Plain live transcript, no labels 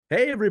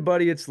Hey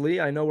everybody, it's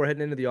Lee. I know we're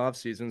heading into the off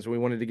season, so we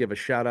wanted to give a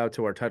shout out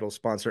to our title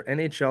sponsor,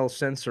 NHL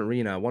Sense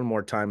Arena, one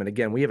more time. And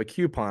again, we have a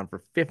coupon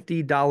for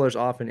 $50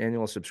 off an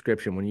annual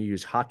subscription when you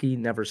use Hockey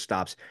Never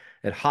Stops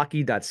at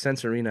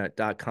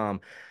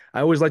hockey.sensearena.com. I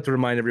always like to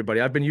remind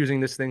everybody, I've been using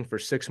this thing for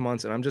 6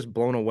 months and I'm just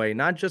blown away,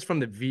 not just from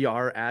the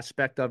VR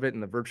aspect of it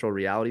and the virtual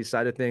reality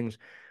side of things,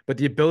 but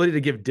the ability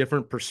to give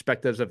different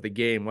perspectives of the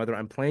game, whether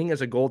I'm playing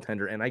as a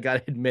goaltender. And I got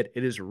to admit,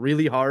 it is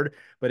really hard,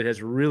 but it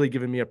has really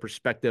given me a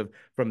perspective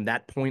from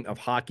that point of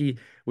hockey,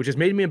 which has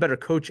made me a better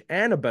coach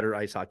and a better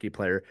ice hockey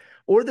player,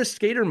 or the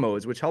skater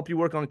modes, which help you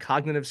work on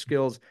cognitive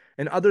skills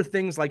and other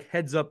things like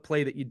heads up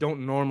play that you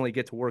don't normally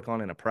get to work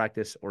on in a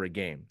practice or a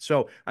game.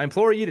 So I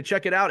implore you to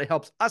check it out. It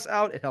helps us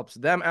out, it helps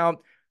them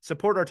out.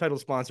 Support our title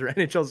sponsor,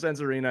 NHL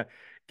Sense Arena.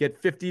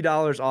 Get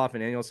 $50 off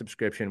an annual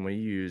subscription when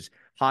you use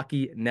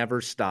Hockey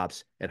Never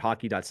Stops at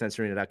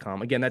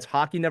hockey.sensearena.com. Again, that's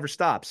Hockey Never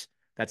Stops.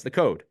 That's the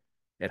code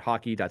at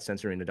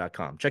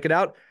hockey.sensearena.com. Check it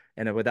out.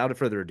 And without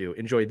further ado,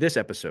 enjoy this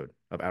episode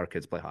of Our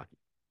Kids Play Hockey.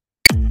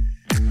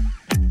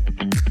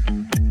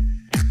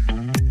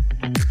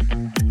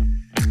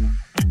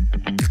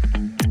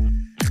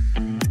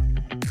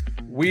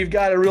 We've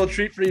got a real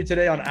treat for you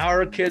today on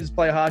Our Kids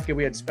Play Hockey.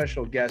 We had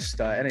special guest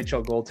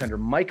NHL goaltender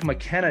Mike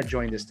McKenna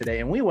joined us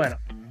today, and we went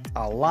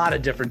a lot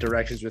of different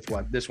directions with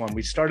this one.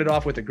 We started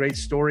off with a great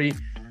story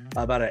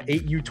about an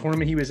 8U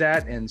tournament he was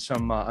at and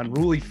some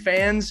unruly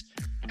fans,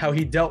 how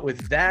he dealt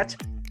with that.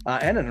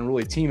 And an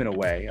unruly team in a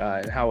way,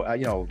 and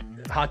how,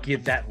 hockey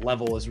at that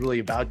level is really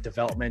about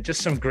development.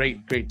 Just some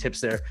great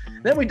tips there.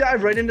 Then we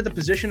dive right into the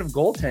position of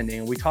goaltending,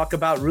 and we talk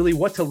about really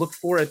what to look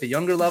for at the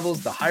younger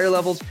levels, the higher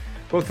levels,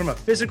 both from a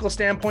physical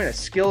standpoint, a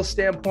skill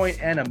standpoint,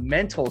 and a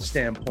mental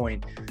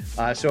standpoint.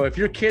 So if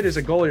your kid is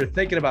a goalie, you're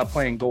thinking about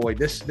playing goalie,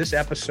 this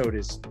episode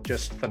is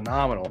just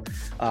phenomenal.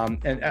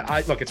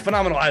 Look, it's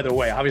phenomenal either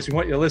way. Obviously, we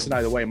want you to listen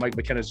either way. Mike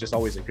McKenna is just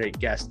always a great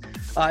guest.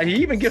 He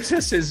even gives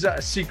us his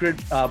secret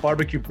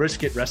barbecue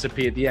brisket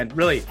recipe at the end.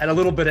 Really, had a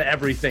little bit of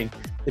everything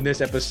in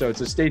this episode,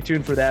 so stay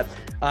tuned for that.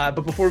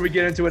 But before we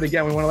get into it,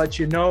 again, we want to let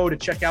you know to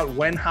check out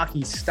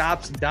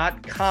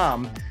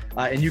whenhockeystops.com.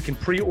 And you can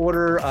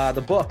pre-order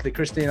the book that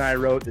Christy and I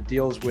wrote that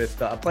deals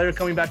with a player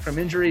coming back from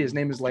injury. His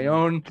name is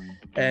Leon,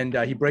 and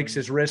he breaks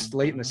his wrist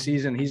late in the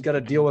season. He's got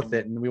to deal with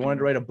it. And we wanted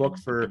to write a book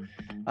for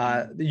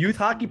the youth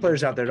hockey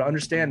players out there to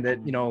understand that,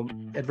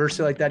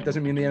 adversity like that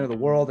doesn't mean the end of the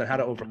world, and how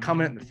to overcome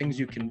it and the things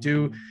you can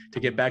do to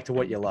get back to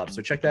what you love.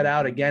 So check that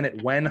out again at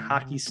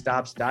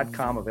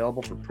whenhockeystops.com,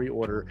 available for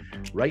pre-order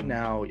right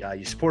now.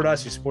 You support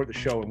us, you support the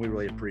show, and we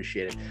really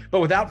appreciate it. But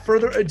without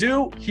further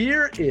ado,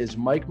 here is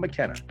Mike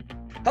McKenna.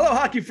 Hello,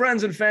 hockey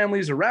friends and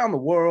families around the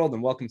world,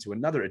 and welcome to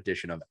another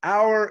edition of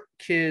Our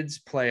Kids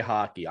Play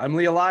Hockey. I'm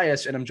Lee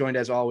Elias, and I'm joined,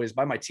 as always,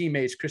 by my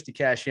teammates, Christy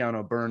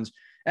Casciano-Burns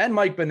and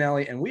Mike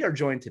Benelli, and we are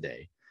joined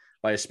today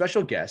by a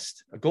special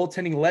guest, a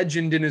goaltending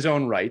legend in his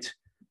own right,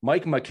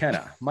 Mike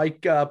McKenna.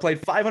 Mike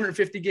played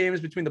 550 games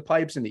between the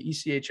pipes in the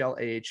ECHL,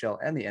 AHL,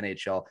 and the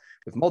NHL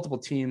with multiple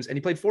teams, and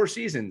he played 4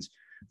 seasons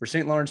for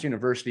St. Lawrence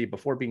University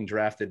before being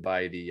drafted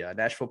by the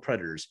Nashville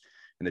Predators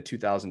in the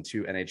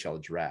 2002 NHL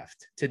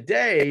draft.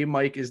 Today,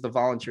 Mike is the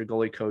volunteer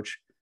goalie coach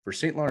for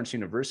St. Lawrence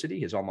University,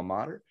 his alma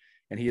mater,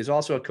 and he is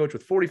also a coach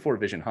with 44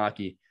 Vision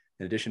Hockey,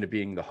 in addition to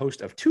being the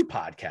host of 2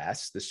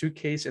 podcasts, The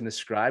Suitcase and the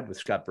Scribe with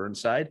Scott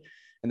Burnside,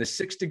 and the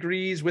 6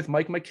 Degrees with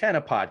Mike McKenna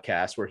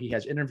podcast, where he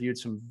has interviewed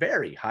some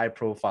very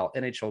high-profile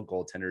NHL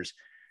goaltenders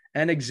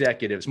and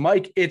executives.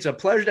 Mike, it's a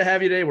pleasure to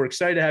have you today. We're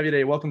excited to have you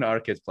today. Welcome to Our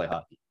Kids Play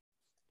Hockey.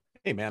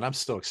 Hey, man, I'm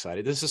so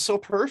excited. This is so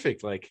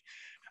perfect.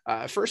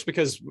 First,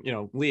 because,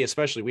 Lee,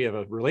 especially, we have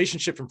a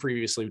relationship from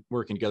previously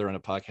working together on a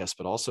podcast,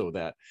 but also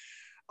that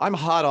I'm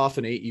hot off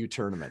an 8U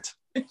tournament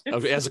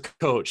as a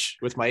coach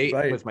with my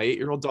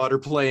 8-year-old daughter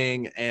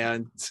playing.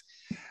 And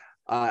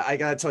I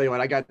got to tell you what,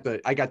 I got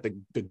the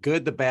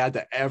good, the bad,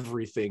 the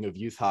everything of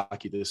youth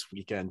hockey this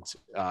weekend.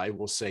 I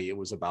will say it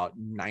was about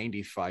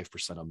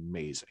 95%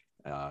 amazing.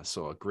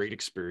 So a great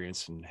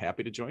experience, and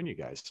happy to join you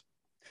guys.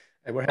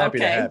 And we're happy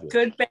to have you.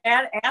 Good,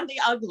 bad, and the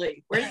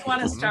ugly. Where do you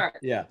want to start?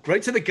 Yeah,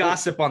 right to the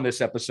gossip on this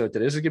episode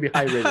today. This is gonna be a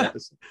high-rated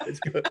episode. It's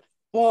good.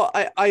 Well,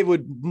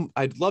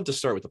 I'd love to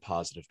start with the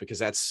positive, because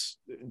that's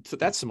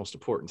the most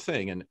important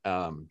thing. And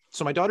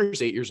so my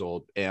daughter's 8 years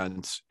old,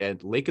 and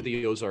at Lake of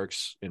the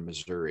Ozarks in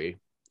Missouri,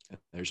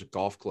 there's a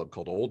golf club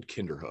called Old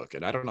Kinderhook,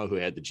 and I don't know who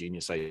had the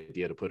genius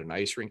idea to put an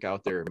ice rink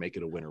out there and make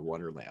it a winter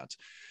wonderland.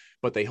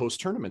 But they host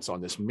tournaments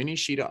on this mini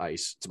sheet of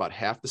ice. It's about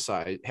half the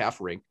size,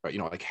 half rink,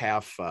 like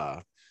half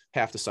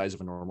the size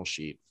of a normal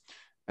sheet.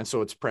 And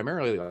so it's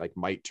primarily like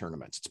mite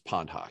tournaments. It's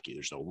pond hockey.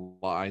 There's no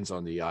lines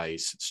on the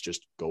ice. It's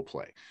just go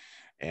play.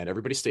 And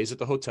everybody stays at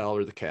the hotel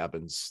or the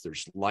cabins.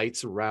 There's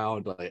lights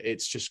around.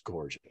 It's just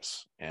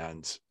gorgeous.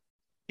 And,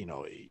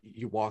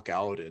 you walk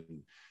out and,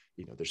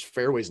 there's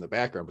fairways in the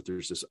background, but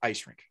there's this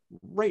ice rink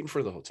right in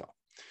front of the hotel.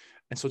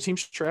 And so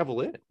teams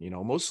travel in,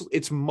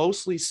 it's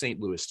mostly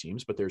St. Louis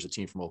teams, but there's a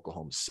team from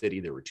Oklahoma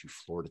City. There were 2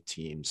 Florida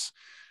teams.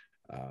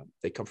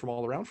 They come from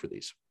all around for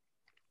these.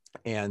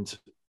 And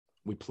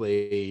we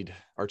played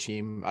our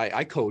team.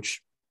 I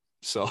coach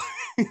So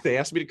they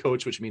asked me to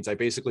coach, which means I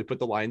basically put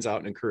the lines out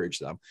and encourage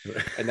them.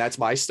 And that's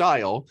my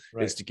style,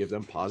 right, is to give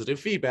them positive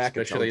feedback,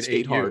 especially and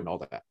skate hard and all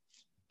that.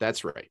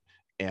 That's right.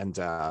 And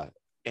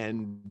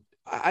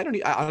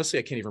honestly,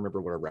 I can't even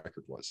remember what our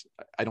record was.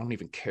 I don't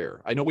even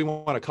care. I know we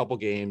won a couple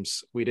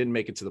games. We didn't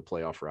make it to the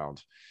playoff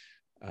round.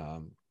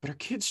 But our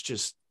kids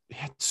just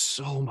had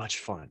so much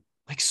fun,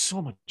 like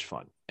so much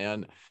fun.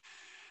 And,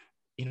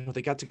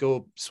 they got to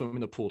go swim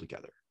in the pool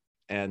together,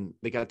 and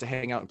they got to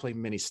hang out and play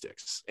mini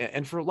sticks.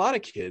 And for a lot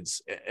of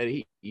kids at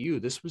AU,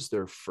 this was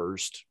their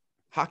first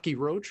hockey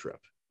road trip,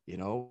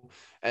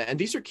 and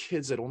these are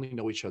kids that only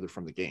know each other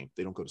from the game.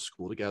 They don't go to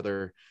school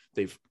together.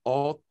 They've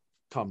all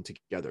come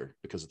together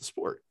because of the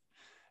sport.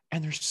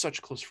 And they're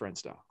such close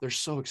friends now. They're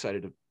so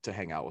excited to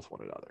hang out with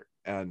one another.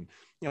 And,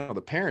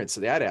 the parents,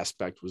 that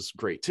aspect was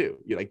great too.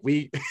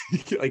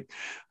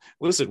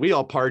 Listen, we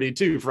all partied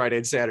too Friday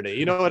and Saturday.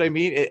 You know what I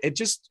mean?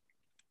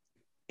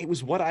 It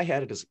was what I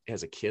had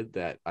as a kid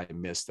that I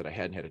missed, that I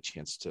hadn't had a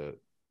chance to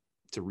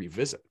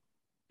revisit.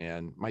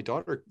 And my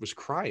daughter was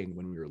crying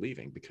when we were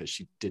leaving because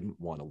she didn't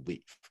want to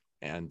leave.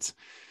 And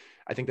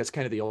I think that's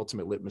kind of the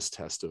ultimate litmus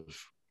test of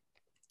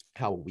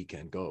how a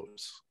weekend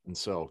goes. And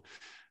so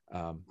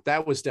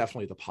that was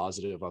definitely the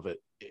positive of it.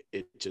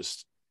 It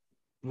just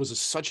was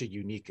such a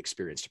unique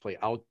experience to play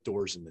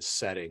outdoors in this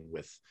setting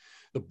with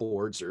the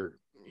boards are,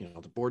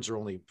 the boards are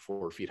only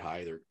 4 feet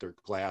high. They're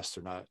glass.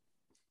 They're not,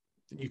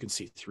 you can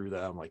see through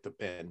them,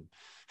 and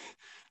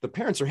the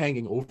parents are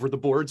hanging over the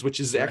boards, which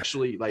is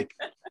actually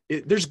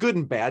there's good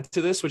and bad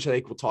to this, which I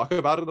think we'll talk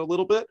about in a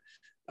little bit.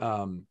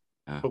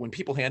 But when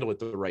people handle it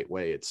the right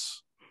way,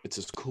 it's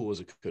as cool as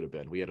it could have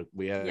been. We had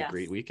a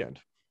great weekend.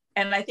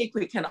 And I think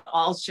we can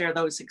all share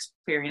those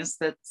experiences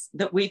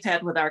that we've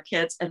had with our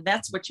kids. And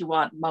that's what you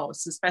want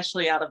most,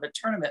 especially out of a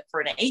tournament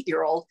for an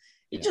 8-year-old.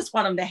 You just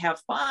want them to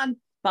have fun,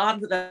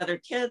 bond with other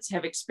kids,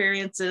 have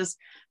experiences.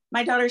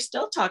 My daughter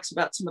still talks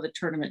about some of the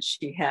tournaments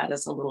she had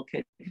as a little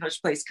kid. She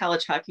plays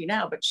college hockey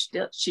now, but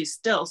she's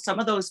still, some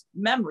of those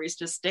memories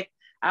just stick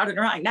out in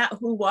her eye. Not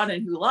who won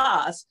and who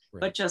lost,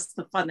 but just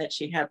the fun that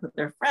she had with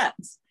her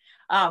friends.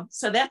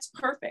 So that's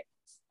perfect.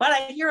 But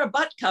I hear a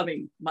but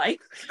coming, Mike.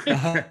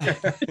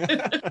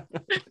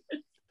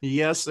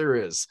 Yes, there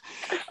is.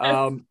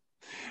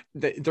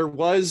 There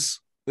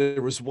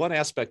was one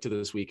aspect to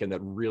this weekend that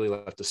really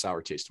left a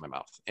sour taste in my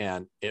mouth,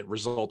 and it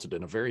resulted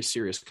in a very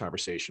serious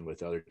conversation with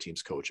the other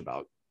team's coach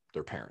about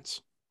their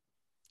parents.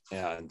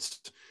 And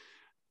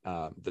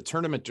the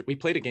tournament, we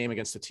played a game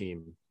against a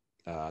team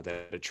that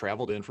had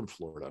traveled in from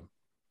Florida.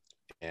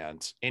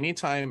 And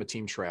anytime a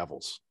team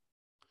travels,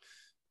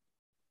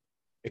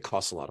 it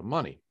costs a lot of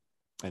money.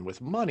 And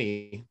with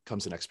money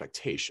comes an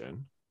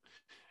expectation,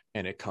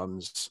 and it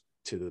comes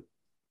to the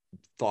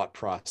thought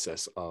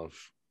process of,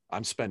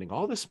 I'm spending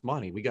all this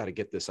money. We got to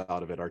get this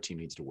out of it. Our team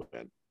needs to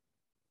win,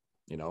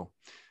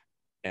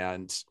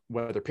 and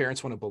whether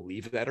parents want to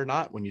believe that or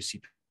not, when you see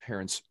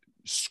parents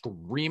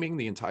screaming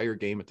the entire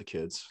game at the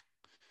kids,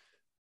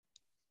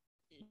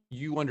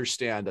 you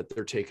understand that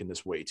they're taking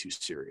this way too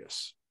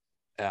serious,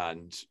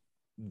 and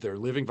they're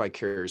living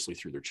vicariously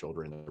through their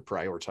children, and they're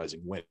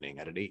prioritizing winning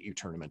at an 8U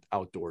tournament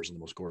outdoors in the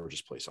most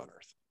gorgeous place on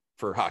earth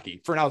for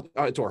hockey, for an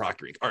outdoor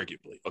hockey rink,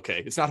 arguably.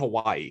 Okay. It's not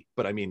Hawaii,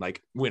 but I mean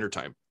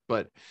wintertime.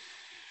 But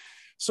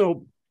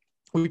so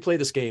we play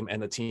this game,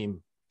 and the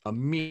team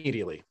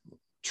immediately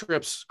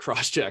trips,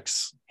 cross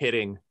checks,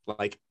 hitting,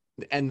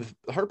 and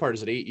the hard part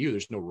is at 8U,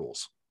 there's no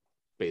rules.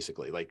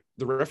 Basically,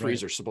 the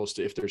referees are supposed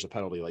to, if there's a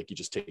penalty, you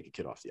just take a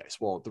kid off the ice.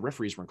 Well, the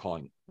referees weren't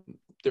calling,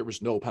 there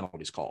was no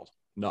penalties called,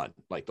 none,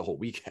 the whole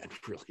weekend,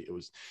 really. It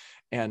was,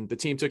 and the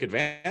team took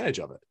advantage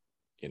of it,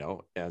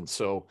 and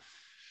so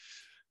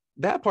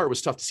that part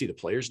was tough to see the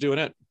players doing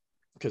it,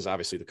 because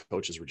obviously the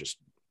coaches were just,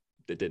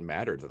 it didn't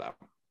matter to them.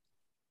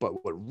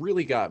 But what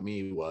really got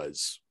me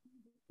was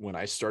when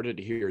I started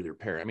to hear their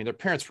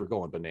parents were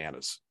going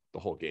bananas the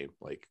whole game,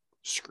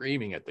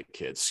 screaming at the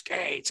kids,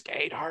 skate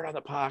hard on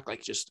the puck,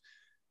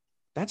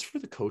 that's for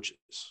the coaches.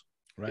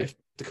 Right. If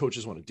the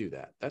coaches want to do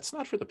that, that's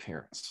not for the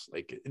parents.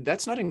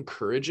 That's not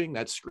encouraging.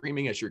 That's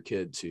screaming at your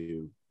kid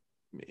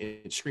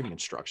screaming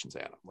instructions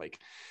at them.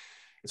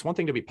 It's one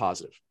thing to be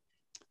positive,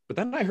 but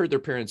then I heard their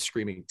parents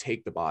screaming,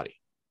 take the body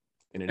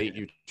in an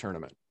 8U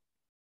tournament.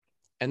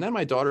 And then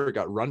my daughter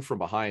got run from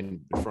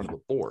behind in front of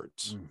the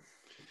boards.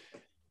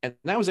 And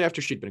that was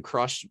after she'd been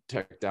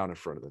cross-checked down in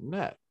front of the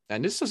net.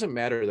 And this doesn't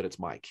matter that it's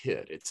my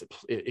kid.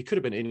 It could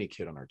have been any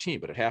kid on our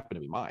team, but it happened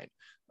to be mine,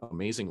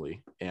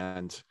 amazingly.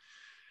 And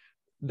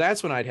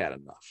that's when I'd had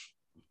enough,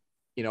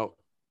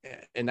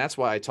 and that's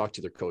why I talked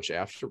to their coach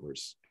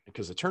afterwards,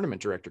 because the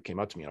tournament director came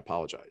up to me and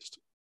apologized.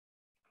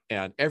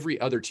 And every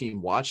other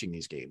team watching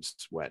these games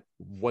went,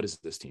 what is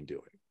this team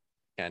doing?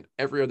 And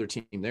every other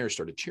team there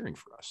started cheering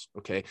for us.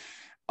 Okay.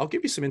 I'll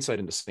give you some insight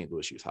into St.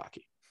 Louis youth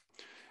hockey.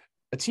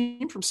 A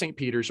team from St.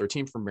 Peter's or a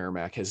team from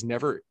Merrimack has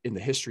never in the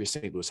history of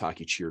St. Louis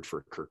hockey cheered for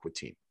a Kirkwood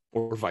team,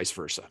 or vice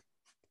versa.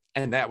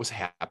 And that was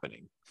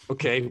happening.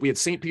 Okay. We had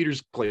St.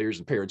 Peter's players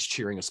and parents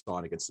cheering us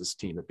on against this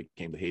team that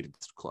became the hated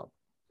club.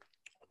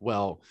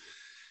 Well,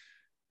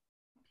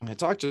 I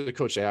talked to the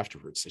coach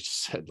afterwards. They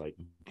just said, like,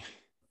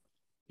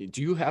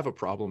 do you have a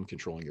problem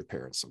controlling your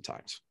parents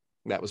sometimes?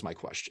 That was my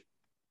question.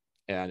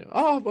 And,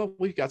 oh, well,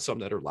 we've got some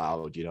that are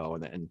loud, you know,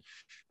 and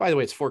by the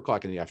way, it's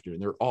 4:00 in the afternoon.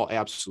 They're all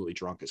absolutely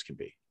drunk as can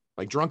be,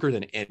 like drunker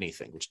than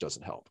anything, which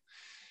doesn't help.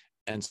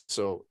 And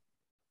so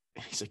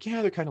he's like,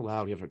 yeah, they're kind of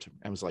loud.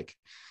 I was like,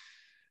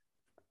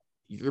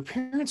 your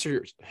parents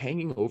are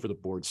hanging over the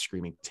board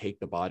screaming, take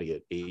the body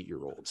at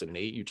 8-year-olds in an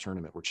 8U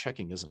tournament where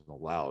checking isn't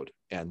allowed.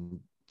 And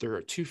they're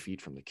 2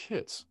 feet from the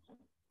kids.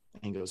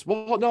 And he goes,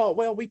 well, no,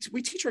 well, we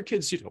teach our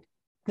kids, you know,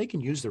 they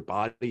can use their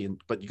body,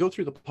 but you go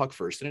through the puck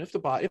first. And if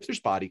there's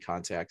body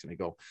contact, and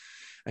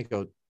I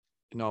go,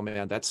 no,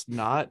 man, that's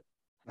not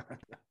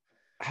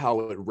how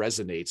it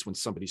resonates when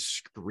somebody's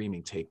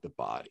screaming, take the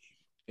body.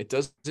 It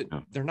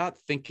doesn't, they're not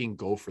thinking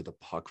go for the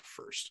puck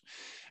first.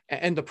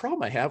 And the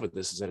problem I have with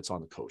this is that it's on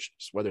the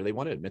coaches, whether they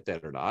want to admit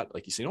that or not.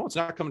 Like you say, no, it's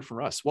not coming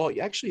from us. Well,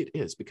 actually it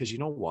is, because you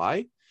know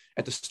why?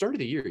 At the start of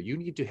the year, you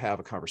need to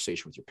have a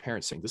conversation with your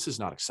parents saying, this is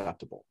not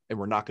acceptable and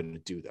we're not going to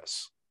do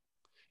this.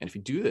 And if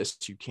you do this,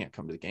 you can't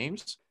come to the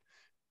games,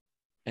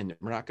 and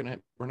we're not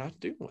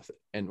dealing with it.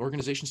 And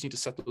organizations need to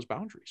set those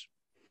boundaries.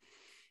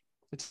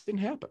 It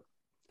didn't happen.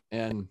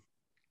 And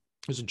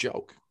it was a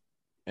joke,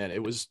 and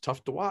it was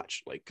tough to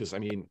watch. Like, cause I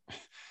mean,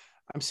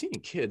 I'm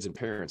seeing kids and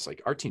parents,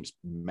 like our team's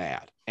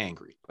mad,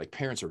 angry, like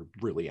parents are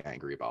really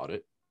angry about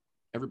it.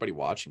 Everybody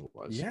watching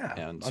was. Yeah.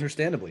 And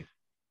understandably,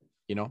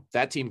 you know,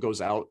 that team goes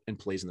out and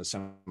plays in the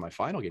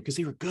semifinal game because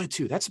they were good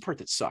too. That's the part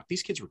that sucked.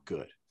 These kids were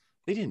good.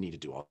 They didn't need to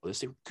do all this.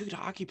 They were good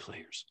hockey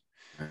players.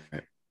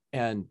 Right.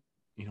 And,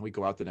 you know, we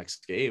go out the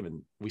next game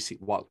and we see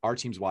our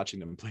team's watching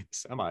them play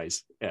the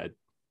semis, and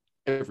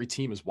every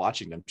team is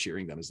watching them,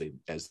 cheering them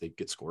as they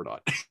get scored on.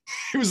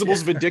 It was the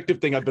most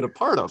vindictive thing I've been a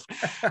part of,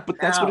 but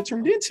that's what it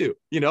turned into,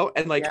 you know?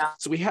 And like,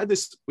 so we had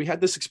this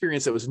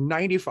experience that was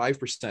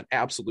 95%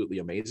 absolutely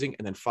amazing.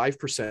 And then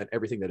 5%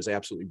 everything that is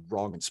absolutely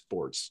wrong in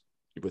sports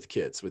with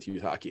kids, with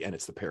youth hockey. And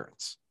it's the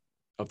parents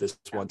of this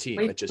one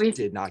team that just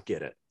did not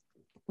get it.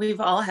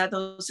 We've all had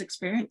those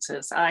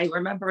experiences. I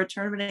remember a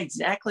tournament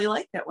exactly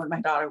like that when my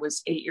daughter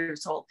was 8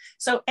 years old.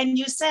 So, and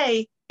you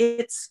say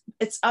it's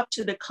up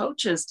to the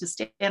coaches to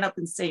stand up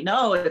and say,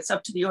 no, it's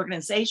up to the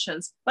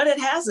organizations, but it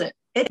hasn't.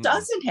 It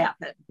doesn't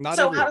happen. Not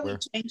so everywhere. How do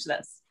we change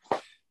this?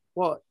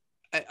 Well,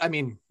 I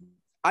mean,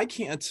 I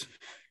can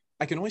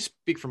only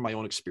speak from my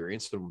own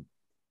experience.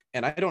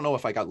 And I don't know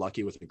if I got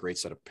lucky with a great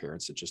set of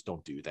parents that just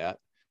don't do that.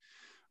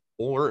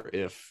 Or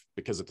if,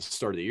 because at the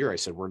start of the year, I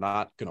said, we're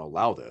not going to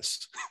allow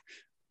this.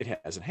 It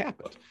hasn't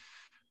happened.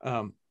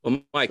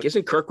 Well, Mike,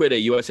 isn't Kirkwood a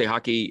USA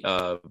Hockey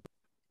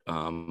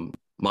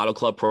model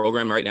club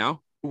program right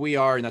now? We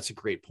are, and that's a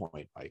great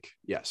point, Mike.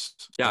 Yes.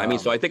 Yeah, I mean,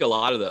 so I think a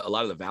lot of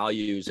the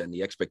values and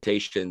the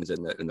expectations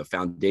and the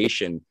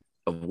foundation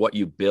of what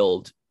you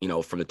build, you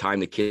know, from the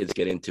time the kids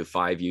get into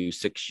 5U,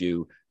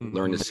 6U,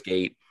 learn to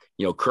skate,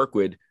 you know,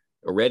 Kirkwood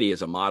already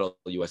is a model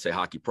USA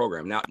Hockey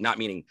program. Not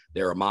meaning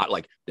they're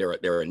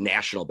a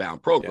national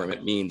bound program. Yeah.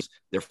 It means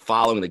they're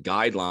following the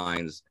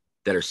guidelines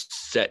that are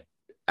set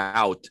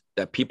out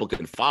that people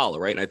can follow,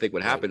 right? And I think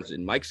what happens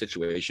in Mike's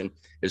situation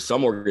is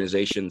some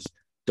organizations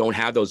don't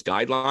have those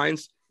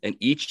guidelines, and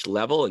each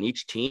level and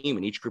each team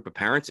and each group of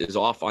parents is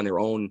off on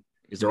their own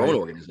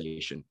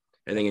organization.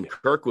 I think in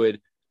Kirkwood,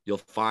 you'll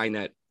find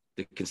that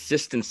the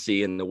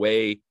consistency in the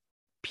way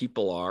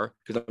people are,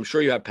 because I'm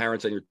sure you have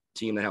parents on your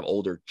team that have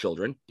older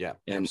children. Yeah.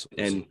 And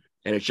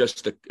it's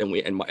just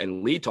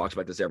and Lee talks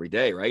about this every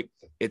day, right?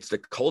 It's the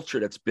culture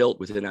that's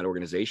built within that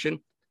organization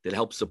that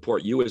helps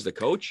support you as the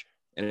coach,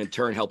 and in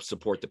turn helps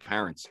support the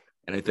parents.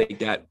 And I think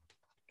that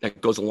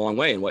goes a long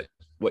way in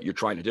what you're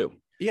trying to do.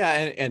 Yeah.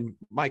 And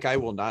Mike, I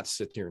will not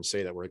sit here and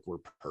say that we're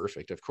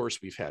perfect. Of course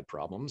we've had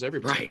problems.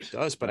 Everybody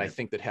does, but I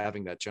think that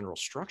having that general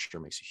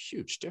structure makes a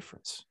huge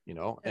difference, you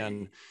know?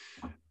 And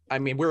I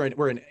mean, we're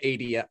in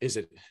ADM, is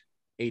it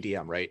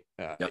ADM, right?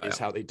 Is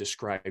how they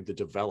describe the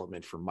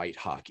development for mite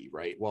hockey,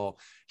 right? Well,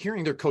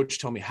 hearing their coach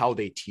tell me how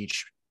they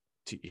teach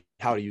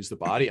how to use the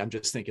body, I'm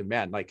just thinking,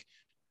 man, like,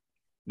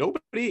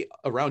 nobody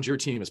around your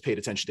team has paid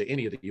attention to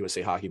any of the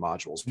USA Hockey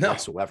modules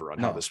whatsoever on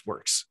how this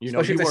works. You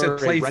especially know, if they said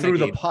play through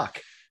the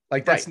puck.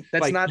 Like that's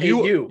like not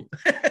you.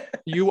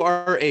 You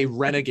are a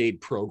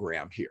renegade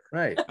program here,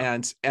 right?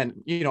 And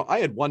you know, I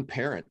had one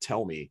parent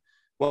tell me,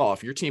 "Well,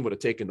 if your team would have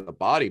taken the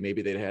body,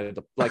 maybe they'd had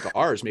like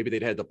ours. Maybe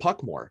they'd had the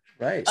puck more."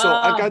 Right. So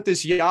I've got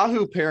this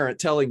Yahoo parent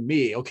telling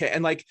me, okay,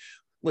 and like,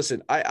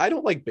 listen, I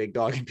don't like big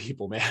dogging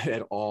people, man,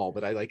 at all.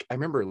 But I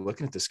remember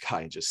looking at this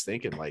guy and just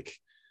thinking, like,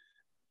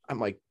 I'm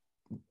like,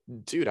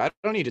 dude, I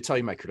don't need to tell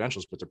you my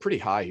credentials, but they're pretty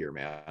high here,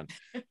 man.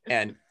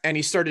 And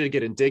he started to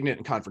get indignant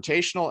and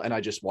confrontational, and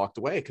I just walked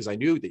away because I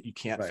knew that you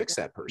can't fix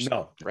that person.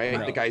 No, right.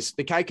 No.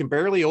 The guy can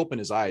barely open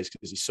his eyes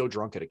because he's so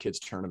drunk at a kid's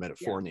tournament at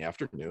 4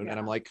 p.m. And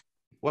I'm like,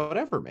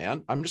 whatever,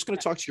 man. I'm just going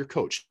to talk to your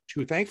coach,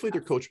 who thankfully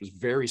their coach was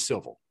very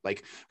civil.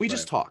 Like we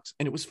just talked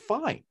and it was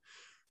fine.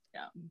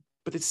 Yeah.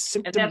 But it's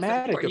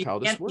symptomatic of how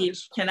this works. You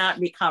cannot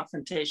be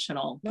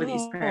confrontational with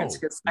these parents,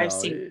 because I've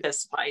seen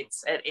fist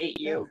fights at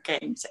 8U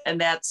games,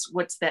 and that's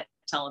what's that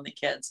telling the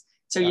kids.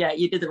 So yeah,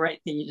 you did the right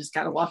thing. You just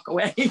got to walk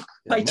away.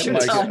 Bite your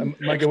Mike, tongue.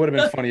 Mike, it would have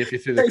been funny if you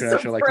threw the Say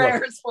credential some like, look,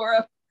 prayers for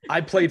him.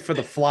 I played for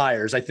the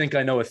Flyers. I think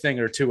I know a thing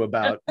or two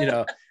about,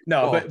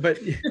 no, but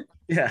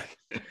yeah.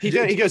 He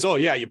goes, oh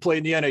yeah, you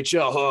played in the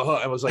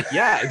NHL. I was like,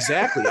 yeah,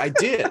 exactly. I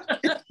did.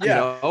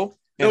 Yeah.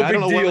 And I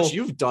don't know what else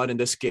you've done in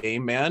this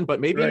game, man, but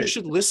maybe you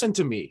should listen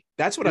to me.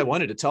 That's what I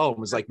wanted to tell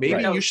him, was like,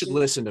 maybe you should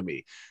listen to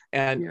me.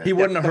 And he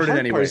wouldn't have heard it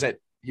anyway.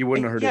 He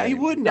wouldn't have heard it. Yeah, he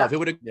wouldn't have. It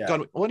would have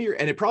gone 1 year,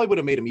 and it probably would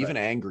have made him even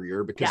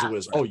angrier, because it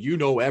was, oh, you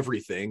know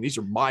everything. These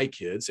are my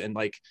kids. And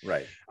like,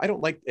 I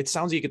don't like, it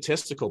sounds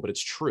egotistical, but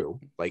it's true.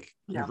 Like,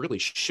 you really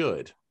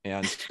should.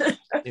 And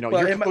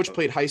your coach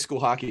played high school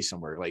hockey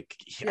somewhere. Like,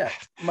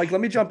 Mike,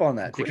 let me jump on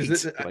that,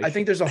 because I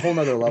think there's a whole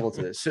nother level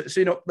to this.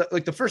 So,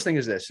 like the first thing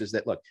is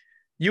that, look,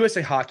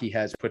 USA Hockey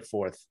has put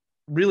forth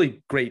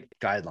really great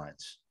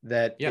guidelines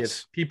that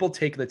if people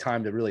take the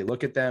time to really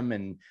look at them,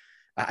 and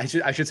I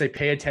should say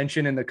pay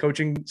attention in the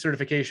coaching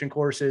certification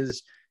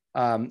courses,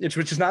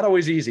 which is not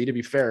always easy, to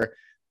be fair.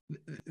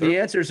 The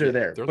answers are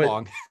there. They're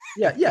long.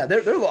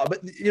 They're long.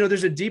 But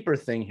there's a deeper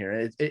thing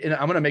here, and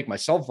I'm going to make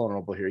myself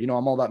vulnerable here.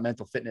 I'm all about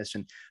mental fitness,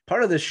 and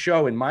part of this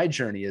show and my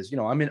journey is,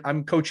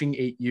 I'm coaching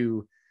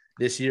 8U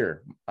this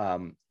year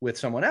with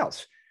someone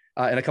else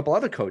and a couple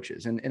other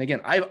coaches, and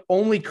again, I've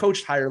only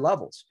coached higher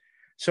levels.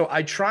 So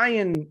I try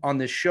and on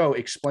this show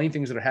explain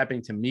things that are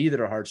happening to me that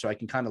are hard, so I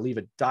can kind of leave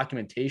a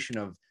documentation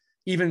of,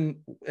 even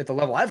at the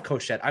level I've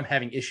coached at, I'm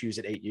having issues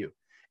at 8U.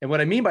 And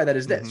what I mean by that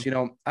is this,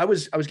 I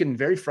was getting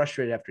very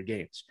frustrated after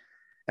games,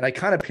 and I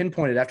kind of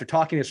pinpointed after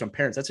talking to some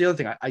parents. That's the other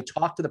thing. I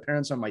talk to the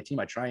parents on my team.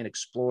 I try and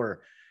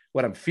explore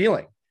what I'm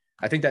feeling.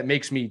 I think that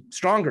makes me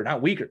stronger,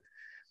 not weaker.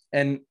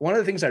 And one of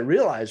the things I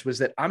realized was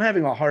that I'm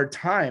having a hard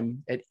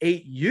time at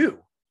 8U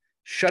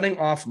shutting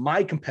off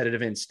my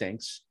competitive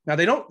instincts. Now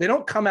they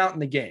don't come out in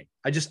the game.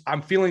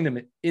 I'm feeling them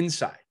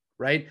inside.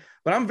 Right.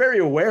 But I'm very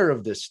aware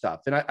of this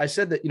stuff. And I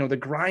said that, the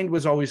grind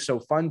was always so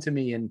fun to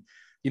me, and,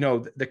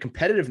 the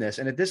competitiveness.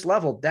 And at this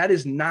level, that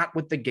is not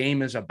what the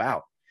game is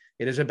about.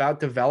 It is about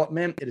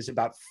development. It is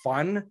about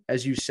fun.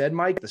 As you said,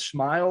 Mike, the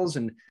smiles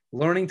and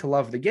learning to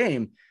love the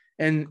game.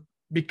 And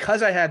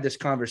because I had this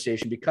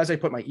conversation, because I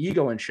put my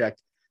ego in check,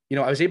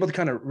 I was able to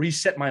kind of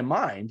reset my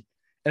mind,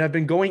 and I've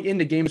been going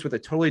into games with a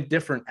totally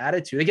different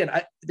attitude. Again,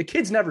 the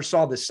kids never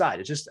saw this side.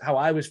 It's just how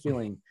I was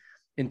feeling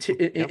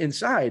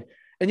inside.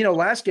 And,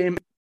 last game,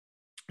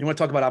 you want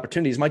to talk about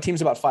opportunities. My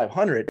team's about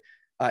 500,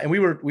 and we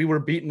were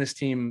beating this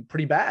team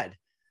pretty bad.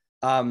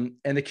 And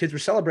the kids were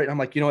celebrating. I'm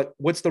like,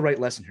 what's the right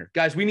lesson here?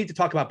 Guys, we need to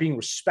talk about being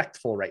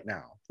respectful right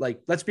now.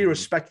 Like, let's be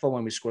respectful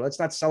when we score. Let's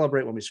not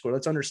celebrate when we score.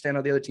 Let's understand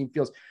how the other team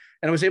feels.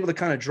 And I was able to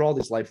kind of draw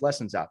these life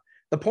lessons out.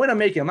 The point I'm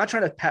making, I'm not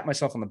trying to pat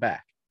myself on the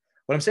back.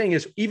 What I'm saying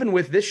is, even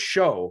with this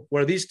show,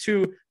 where these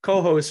two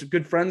co-hosts,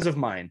 good friends of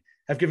mine,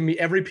 have given me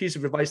every piece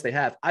of advice they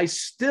have, I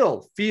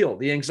still feel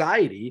the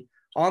anxiety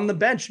on the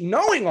bench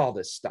knowing all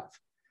this stuff.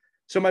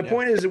 So my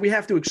point is that we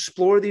have to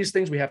explore these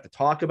things. We have to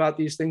talk about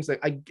these things.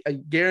 Like I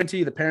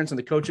guarantee the parents and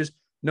the coaches,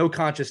 no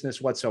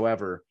consciousness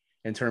whatsoever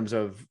in terms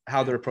of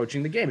how they're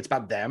approaching the game. It's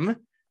about them,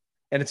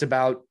 and it's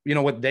about,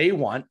 what they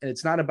want. And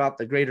it's not about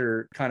the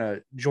greater kind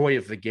of joy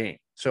of the game.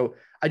 So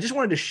I just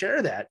wanted to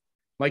share that,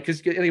 Mike,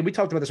 because we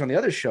talked about this on the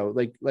other show.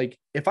 Like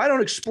if I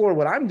don't explore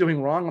what I'm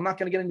doing wrong, I'm not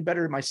going to get any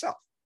better at myself.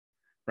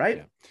 Right.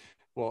 Yeah.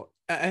 Well,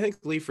 I think,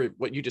 Lee, for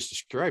what you just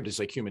described is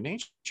like human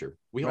nature.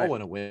 We all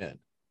want to win.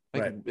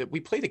 We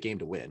play the game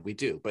to win. We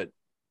do. But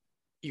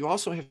you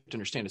also have to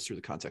understand it's through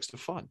the context of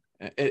fun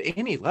at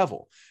any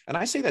level. And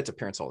I say that to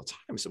parents all the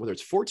time. So whether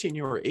it's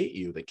 14U or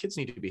 8U, the kids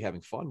need to be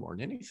having fun more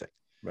than anything.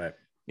 Right.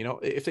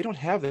 If they don't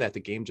have that,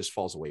 the game just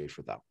falls away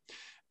for them.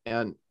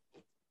 And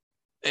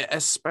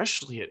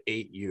especially at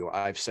 8U,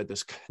 I've said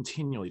this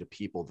continually to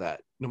people,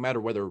 that no matter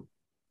whether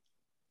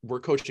we're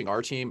coaching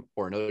our team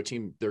or another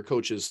team, their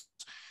coaches,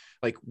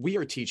 like, we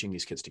are teaching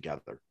these kids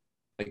together.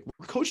 Like,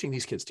 we're coaching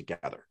these kids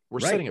together. We're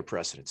setting a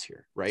precedence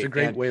here, right? It's a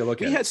great way to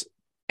look at it.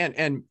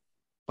 And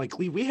like,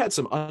 Lee, we had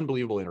some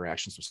unbelievable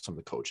interactions with some of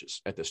the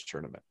coaches at this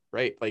tournament,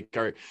 right? Like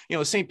our,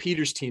 St.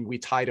 Peter's team, we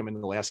tied them in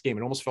the last game.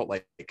 It almost felt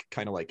like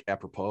kind of like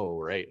apropos,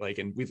 right? Like,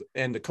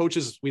 and the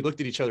coaches, we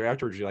looked at each other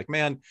afterwards. You're like,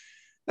 man,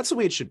 that's the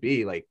way it should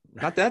be. Like,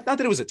 not that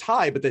it was a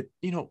tie, but that,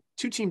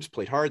 two teams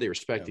played hard. They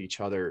respected each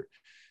other.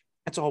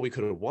 That's all we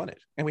could have wanted.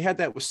 And we had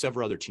that with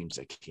several other teams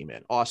that came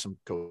in. Awesome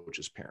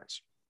coaches,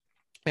 parents.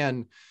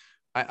 And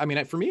I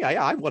mean, for me,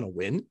 I want to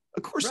win.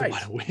 Of course I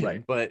want to win.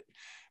 Right. But,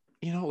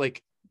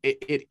 like,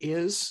 it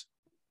is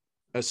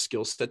a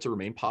skill set to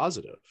remain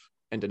positive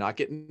and to not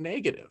get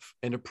negative,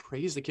 and to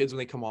praise the kids when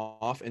they come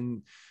off,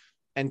 and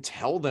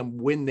tell them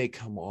when they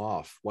come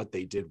off what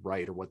they did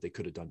right or what they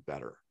could have done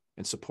better,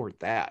 and support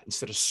that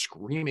instead of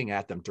screaming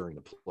at them during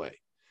the play.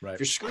 Right. If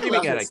you're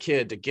screaming at a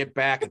kid to get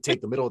back and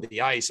take the middle of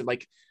the ice, and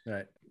like,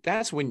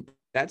 that's when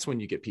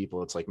you get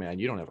people. It's like, man,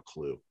 you don't have a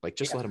clue. Like,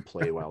 just let them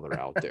play while they're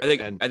out there.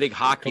 I think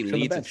hockey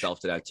leads itself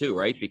to that too,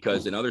 right?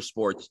 Because in other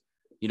sports,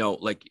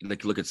 like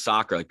look at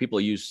soccer. Like, people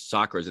use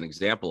soccer as an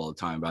example all the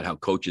time about how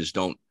coaches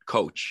don't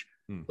coach.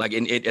 Like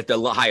at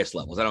the highest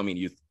levels. I don't mean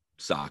youth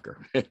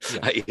soccer.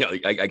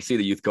 I see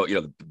the youth coach,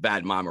 the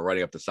bad mama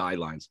running up the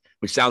sidelines,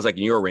 which sounds like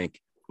in your rink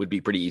would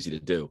be pretty easy to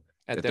do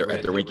at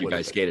the rink you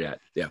guys skated at.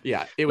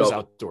 Yeah. It was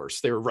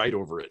outdoors. They were right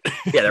over it.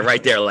 Yeah. They're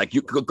right there. Like,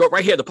 you go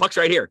right here. The puck's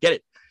right here. Get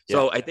it.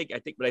 So I think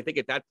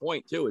at that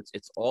point too,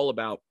 it's all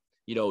about,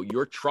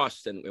 your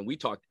trust. And we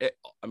talked,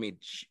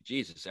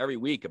 Jesus, every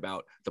week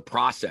about the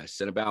process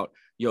and about,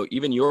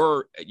 even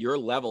your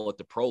level at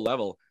the pro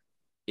level.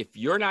 If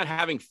you're not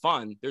having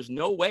fun, there's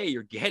no way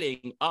you're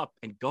getting up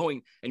and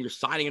going and you're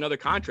signing another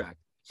contract.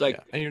 It's like,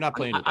 and you're not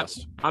playing your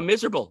best. I'm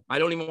miserable. I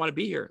don't even want to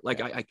be here.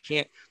 Like, I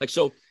can't,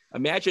 so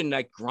imagine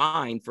that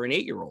grind for an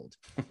 8-year-old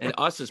and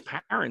us as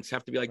parents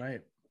have to be like,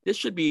 this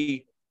should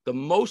be the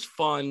most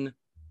fun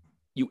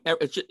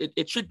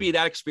it should be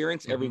that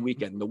experience every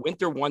weekend. The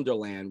winter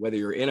wonderland, whether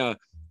you're in a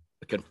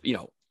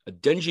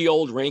dingy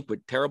old rink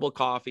with terrible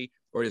coffee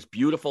or this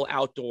beautiful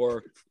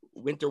outdoor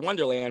winter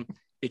wonderland,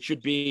 it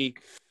should be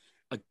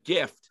a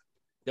gift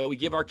that we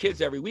give our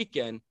kids every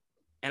weekend.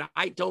 And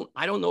I don't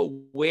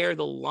know where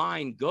the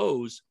line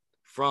goes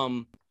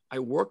from I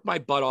work my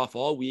butt off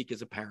all week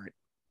as a parent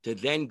to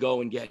then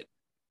go and get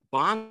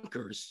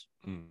bonkers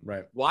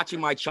watching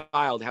my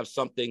child have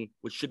something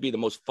which should be the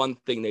most fun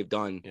thing they've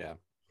done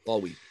all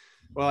week.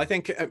 Well, I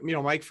think,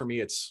 Mike, for me,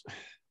 it's,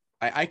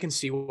 I can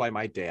see why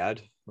my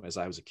dad, as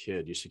I was a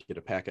kid, used to get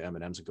a pack of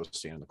M&Ms and go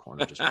stand in the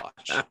corner and just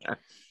watch,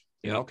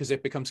 because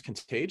it becomes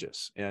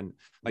contagious. And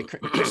like,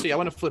 Christy, I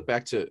want to flip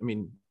back to,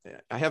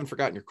 I haven't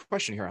forgotten your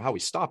question here on how we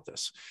stop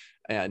this.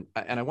 And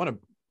I want to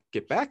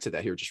get back to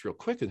that here just real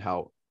quick, and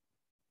how,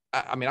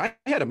 I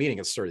had a meeting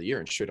at the start of the year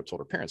and straight up told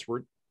our parents,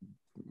 we're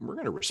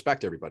going to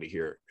respect everybody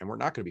here and we're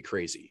not going to be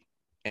crazy.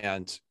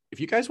 And if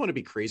you guys want to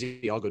be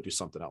crazy, I'll go do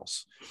something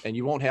else, and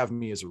you won't have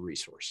me as a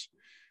resource.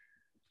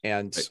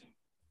 And,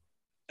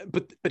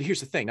 but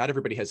here's the thing. Not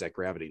everybody has that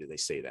gravity that they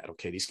say that.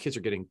 Okay. These kids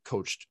are getting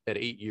coached at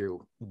 8-year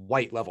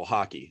white level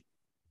hockey,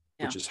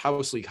 which is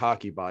house league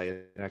hockey by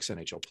an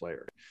ex-NHL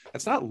player.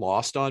 That's not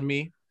lost on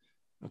me.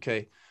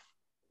 Okay.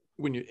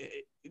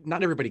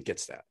 Not everybody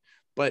gets that,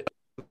 but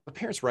the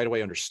parents right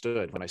away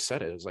understood when I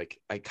said it. It was like,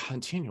 I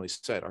continually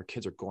said, our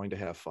kids are going to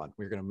have fun.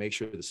 We're going to make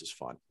sure this is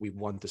fun. We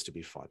want this to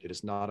be fun. It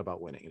is not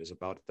about winning. It is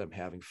about them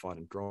having fun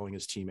and growing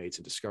as teammates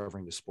and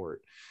discovering the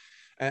sport.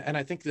 And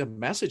I think the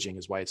messaging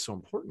is why it's so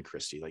important,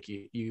 Christy. Like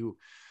if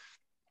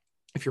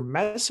your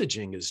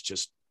messaging is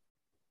just,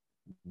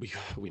 we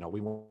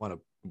want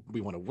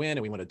to win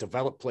and we want to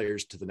develop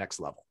players to the next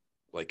level.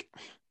 Like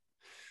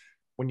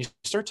when you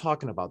start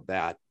talking about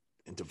that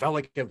and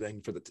developing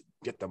everything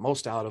get the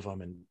most out of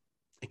them, and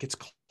it gets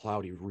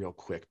cloudy real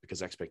quick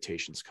because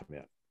expectations come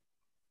in.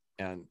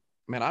 And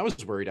man, I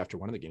was worried after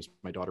one of the games.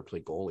 My daughter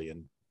played goalie,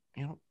 and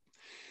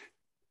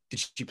did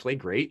she play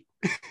great?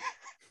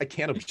 I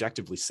can't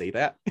objectively say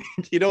that.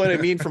 You know what I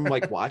mean? From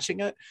like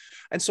watching it.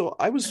 And so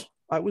I was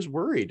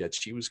worried that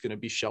she was going to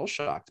be shell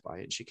shocked by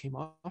it. And she came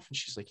off and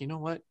she's like, you know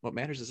what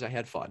matters is I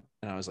had fun.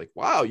 And I was like,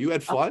 wow, you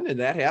had fun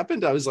and that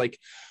happened. I was like,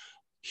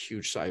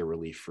 huge sigh of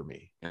relief for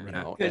me. Good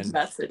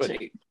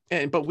messaging.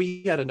 But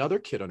we had another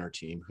kid on our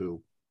team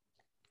who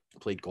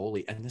played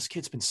goalie, and this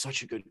kid's been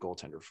such a good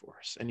goaltender for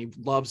us, and he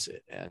loves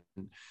it.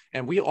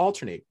 And we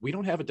alternate. We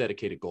don't have a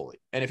dedicated goalie.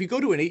 And if you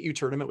go to an 8U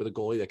tournament with a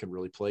goalie that can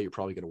really play, you're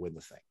probably going to win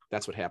the thing.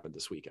 That's what happened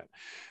this weekend.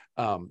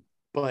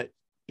 But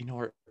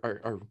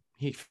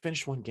he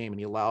finished one game and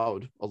he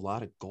allowed a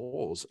lot of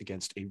goals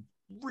against a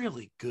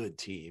really good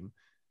team,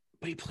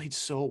 but he played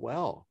so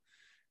well,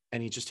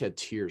 and he just had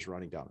tears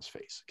running down his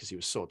face because he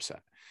was so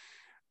upset.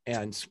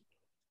 And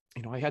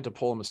I had to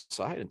pull him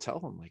aside and tell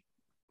him, like,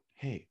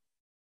 hey,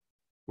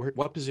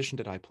 what position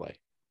did I play?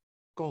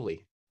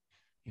 Goalie.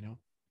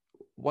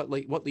 What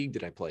league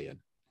did I play in?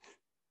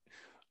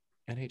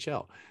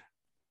 NHL.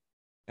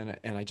 And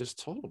I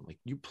just told him, like,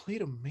 you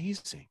played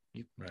amazing.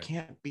 You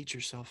can't beat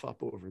yourself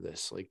up over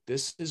this. Like,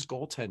 this is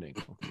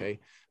goaltending. Okay.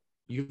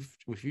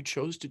 If you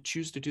choose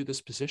to do this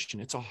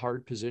position, it's a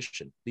hard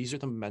position. These are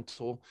the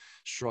mental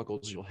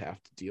struggles you'll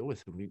have to deal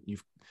with.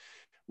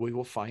 We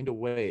will find a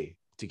way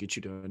to get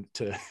you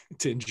to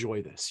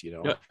enjoy this,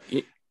 Yeah.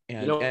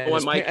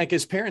 And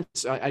his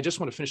parents, I just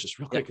want to finish this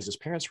real quick, because his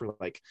parents were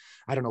like,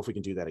 I don't know if we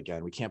can do that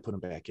again. We can't put him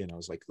back in. I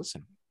was like,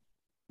 listen,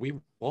 we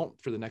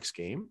won't for the next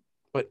game,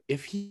 but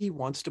if he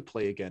wants to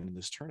play again in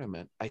this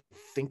tournament, I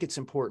think it's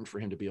important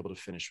for him to be able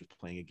to finish with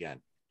playing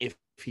again, if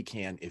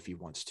he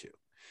wants to,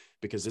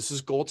 because this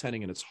is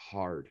goaltending and it's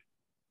hard.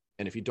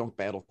 And if you don't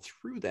battle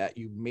through that,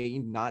 you may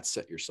not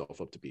set yourself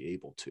up to be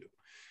able to.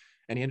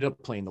 And he ended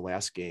up playing the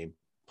last game,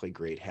 played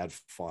great, had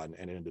fun,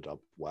 and it ended up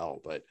well.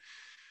 But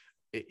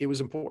it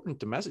was important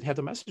to have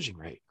the messaging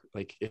right.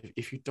 Like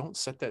if you don't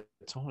set that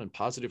tone and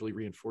positively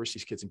reinforce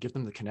these kids and give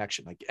them the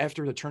connection, like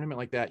after the tournament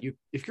like that,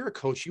 if you're a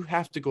coach, you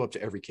have to go up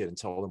to every kid and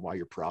tell them why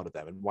you're proud of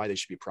them and why they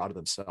should be proud of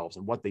themselves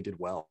and what they did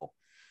well.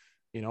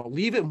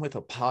 Leave them with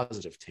a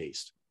positive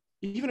taste.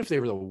 Even if they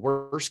were the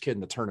worst kid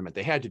in the tournament,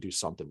 they had to do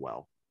something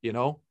well.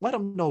 Let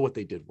them know what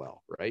they did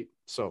well, right?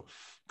 So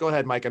go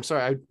ahead, Mike. I'm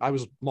sorry, I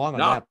was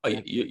long on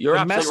that. You're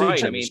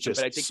absolutely right.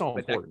 Just so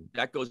important.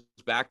 That goes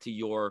back to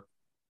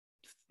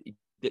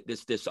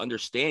this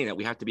understanding that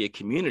we have to be a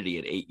community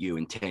at 8U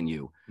and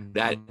 10U,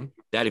 Mm-hmm.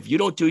 that if you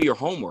don't do your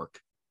homework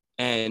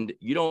and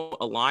you don't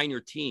align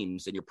your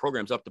teams and your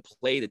programs up to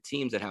play the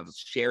teams that have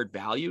shared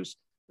values.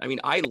 I mean,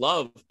 I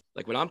love,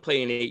 like when I'm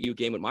playing an 8U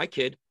game with my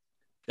kid,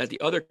 that the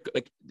other,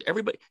 like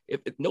everybody, if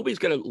nobody's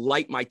going to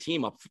light my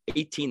team up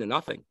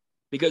 18-0,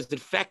 because it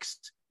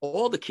affects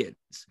all the kids.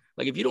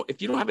 Like if you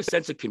don't have a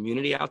sense of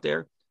community out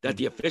there, that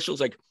the officials,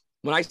 like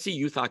when I see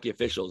youth hockey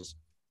officials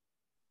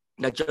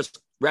that just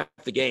ref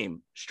the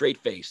game straight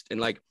faced and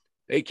like,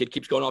 hey, kid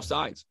keeps going off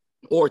sides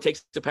or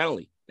takes the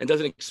penalty and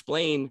doesn't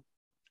explain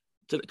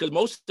because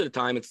most of the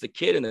time it's the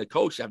kid and the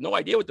coach have no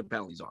idea what the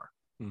penalties are.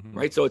 Mm-hmm.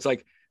 Right. So it's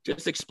like,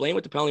 just explain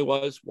what the penalty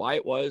was, why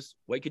it was,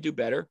 what you could do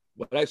better,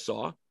 what I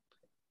saw.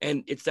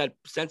 And it's that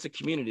sense of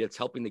community that's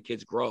helping the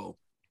kids grow.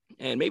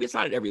 And maybe it's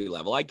not at every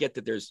level. I get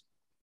that there's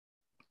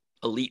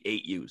elite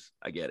 8Us.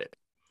 I get it.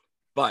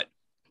 But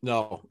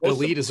no,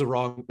 elite is a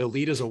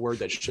word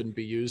that shouldn't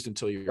be used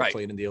until you're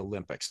playing in the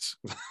Olympics.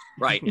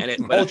 Right.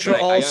 And Ultra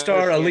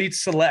All-Star Elite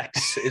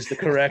Selects is the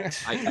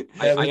correct. I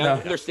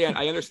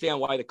understand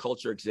why the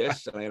culture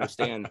exists, and I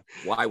understand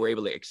why we're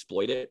able to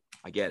exploit it.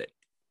 I get it.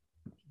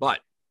 But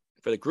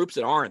for the groups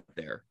that aren't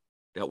there,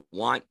 that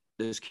want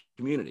this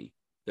community,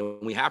 then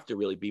we have to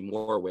really be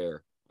more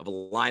aware of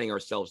aligning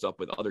ourselves up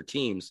with other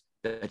teams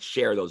that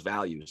share those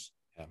values,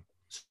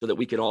 so that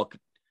we can all,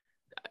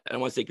 I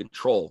don't want to say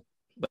control,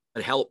 but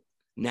help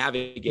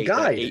navigate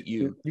guide. That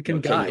 8U. You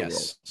can guide.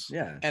 Yes.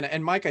 Yeah.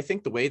 And Mike, I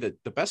think the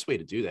best way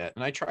to do that,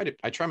 and I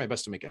try my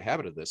best to make a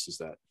habit of this, is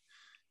that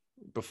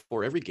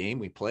before every game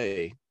we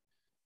play,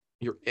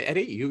 you're at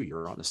 8U,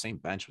 you're on the same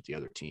bench with the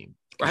other team.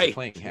 Right. You're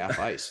playing half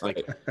ice.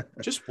 Like,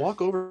 just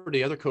walk over to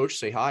the other coach,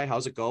 say, hi,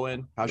 how's it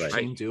going? How's your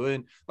team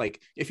doing? Like,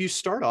 if you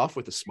start off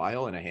with a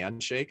smile and a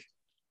handshake,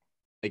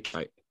 like,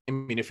 I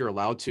mean, if you're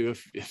allowed to,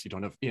 if you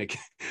don't have,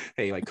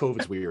 hey, like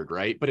COVID's weird,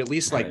 right? But at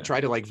least like try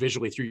to like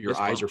visually through your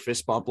fist eyes bump. Or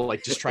fist bump,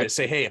 like just try to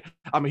say, hey,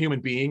 I'm a human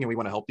being and we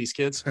want to help these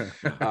kids.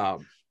 I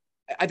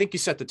think you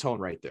set the tone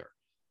right there.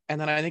 And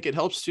then I think it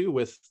helps too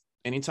with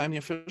anytime the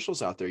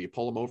officials out there, you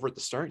pull them over at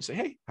the start and say,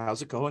 hey,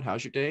 how's it going?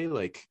 How's your day?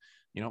 Like,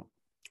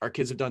 our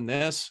kids have done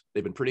this.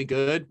 They've been pretty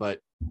good, but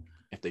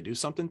if they do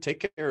something,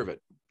 take care of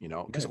it,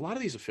 because a lot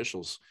of these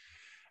officials,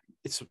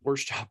 it's the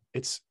worst job.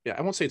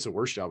 I won't say it's the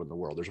worst job in the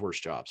world. There's worse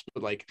jobs,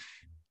 but like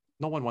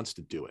no one wants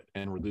to do it.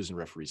 And we're losing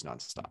referees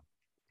nonstop.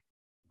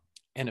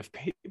 And if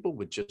people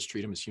would just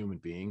treat them as human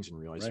beings and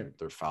realize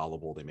they're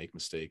fallible, they make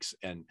mistakes,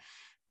 and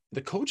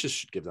the coaches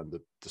should give them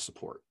the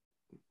support,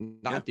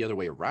 not the other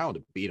way around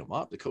to beat them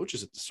up. The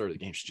coaches at the start of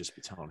the game should just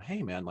be telling them,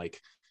 hey man,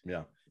 like,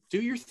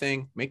 do your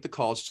thing, make the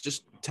calls,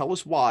 just tell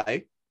us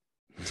why,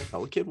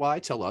 tell a kid why,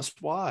 tell us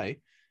why.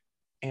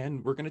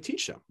 And we're going to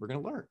teach them. We're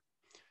going to learn.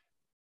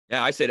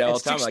 Yeah, I say that all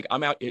the time. Like,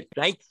 I'm out.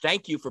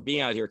 Thank you for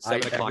being out here at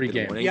 7 o'clock in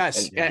the morning.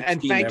 Yes,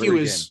 and thank you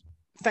is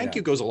thank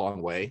you goes a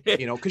long way.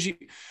 Because you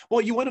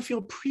want to feel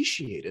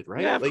appreciated,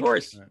 right? Yeah, of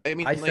course. I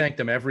mean, I thank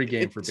them every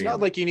game for being. It's not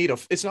like you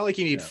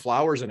need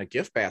flowers and a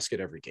gift basket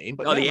every game.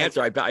 But no, the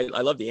answer. I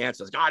love the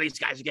answer. Like, these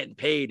guys are getting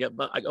paid.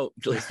 But I go,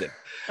 listen,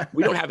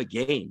 we don't have a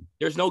game.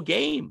 There's no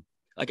game.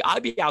 Like,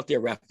 I'd be out there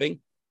reffing,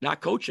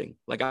 not coaching.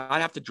 Like,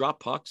 I'd have to drop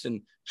pucks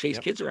and chase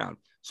kids around.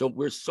 So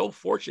we're so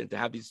fortunate to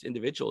have these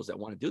individuals that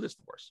want to do this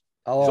for us.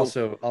 I'll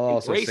also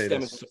say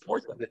them this, and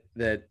support them.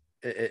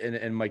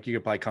 And Mike, you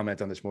could probably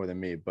comment on this more than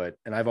me,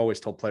 and I've always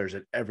told players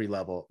at every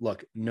level,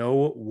 look,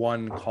 no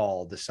one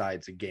call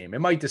decides a game. It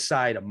might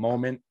decide a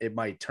moment, it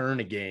might turn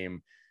a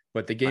game,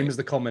 but the game is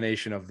the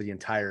culmination of the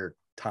entire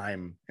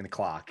time in the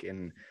clock.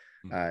 And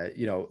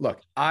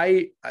look,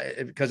 I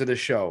because of this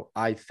show,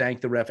 I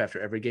thank the ref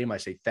after every game. I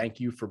say, thank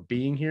you for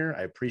being here.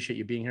 I appreciate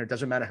you being here. It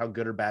doesn't matter how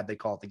good or bad they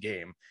call it the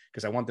game,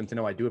 because I want them to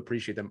know I do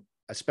appreciate them,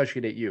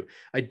 especially at you.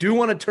 I do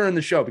want to turn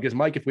the show because,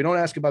 Mike, if we don't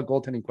ask about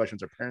goaltending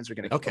questions, our parents are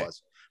going to kill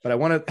us. But I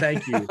want to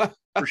thank you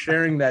for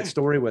sharing that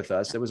story with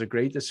us. It was a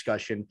great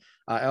discussion.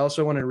 I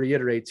also want to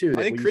reiterate too.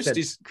 I think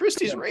Christy's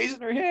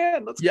raising her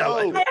hand. Let's go.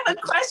 I have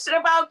a question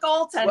about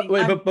goaltending.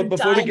 Wait, but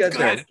before we get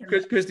there,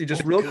 Christy,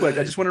 just real quick,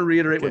 I just want to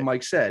reiterate what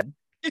Mike said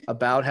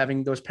about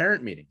having those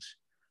parent meetings.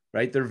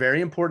 Right, they're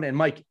very important. And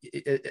Mike,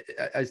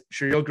 I'm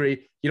sure you'll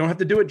agree. You don't have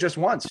to do it just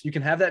once. You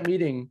can have that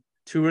meeting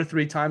 2 or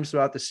 3 times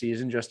throughout the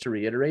season, just to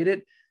reiterate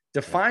it.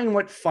 Define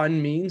what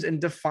fun means and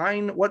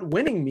define what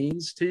winning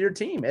means to your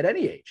team at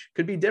any age.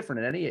 Could be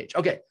different at any age.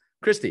 Okay,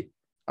 Christy,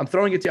 I'm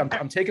throwing it to you.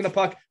 I'm taking the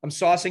puck. I'm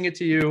saucing it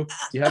to you.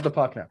 You have the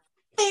puck now.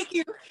 Thank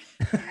you.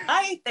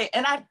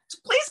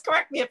 Please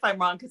correct me if I'm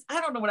wrong, because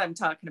I don't know what I'm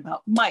talking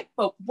about, Mike.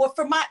 But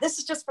this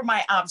is just for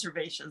my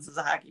observations as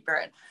a hockey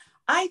parent.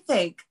 I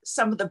think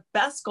some of the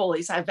best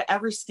goalies I've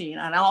ever seen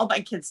on all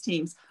my kids'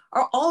 teams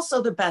are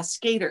also the best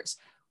skaters,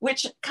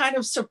 which kind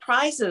of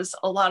surprises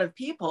a lot of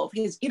people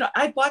because,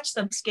 I'd watch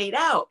them skate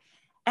out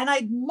and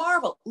I'd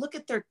marvel, look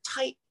at their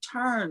tight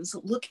turns,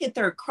 look at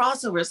their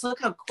crossovers,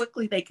 look how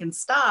quickly they can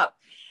stop.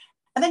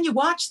 And then you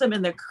watch them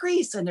in the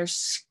crease and their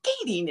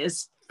skating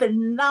is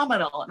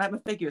phenomenal. And I'm a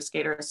figure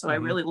skater, so I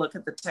really look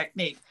at the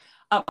technique.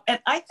 And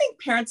I think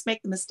parents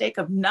make the mistake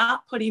of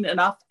not putting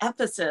enough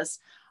emphasis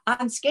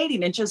on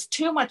skating and just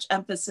too much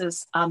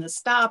emphasis on the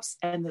stops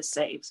and the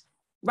saves.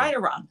 Right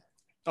or wrong?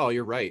 Oh,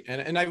 you're right.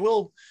 And I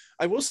will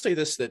say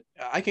this, that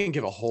I can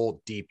give a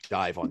whole deep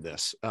dive on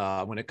this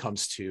when it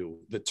comes to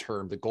the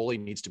term, the goalie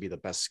needs to be the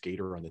best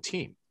skater on the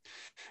team.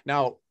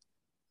 Now,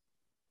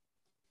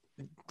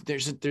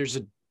 there's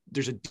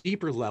a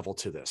deeper level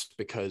to this,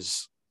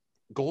 because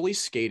goalie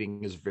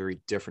skating is very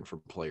different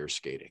from player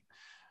skating,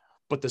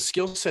 but the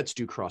skill sets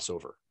do cross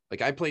over.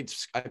 Like I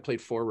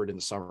played forward in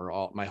the summer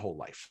my whole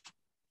life.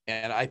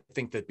 And I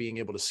think that being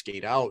able to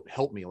skate out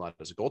helped me a lot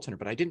as a goaltender,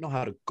 but I didn't know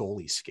how to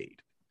goalie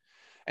skate.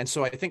 And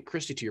so I think,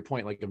 Christy, to your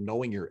point, like of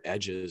knowing your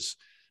edges,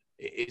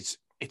 it's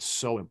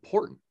so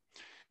important.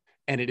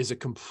 And it is a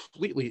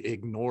completely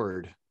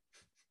ignored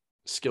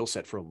skill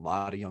set for a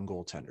lot of young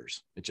goaltenders.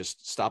 It's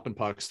just stopping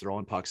pucks,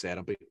 throwing pucks at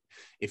them. But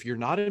if you're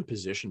not in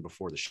position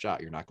before the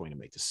shot, you're not going to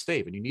make the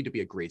save. And you need to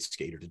be a great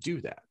skater to do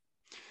that.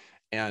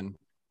 And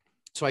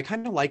so I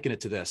kind of liken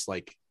it to this,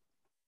 like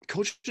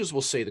coaches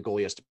will say the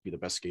goalie has to be the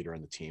best skater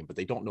on the team, but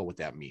they don't know what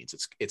that means.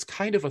 It's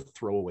kind of a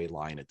throwaway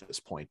line at this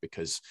point,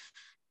 because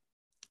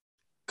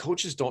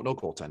coaches don't know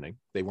goaltending.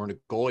 They weren't a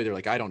goalie. They're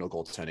like, I don't know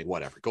goaltending,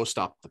 whatever, go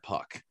stop the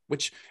puck,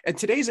 which in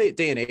today's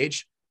day and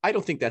age, I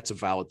don't think that's a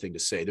valid thing to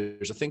say.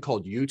 There's a thing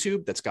called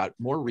YouTube that's got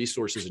more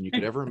resources than you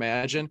could ever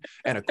imagine.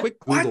 And a quick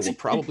Google will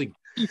probably,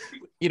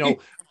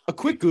 a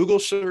quick Google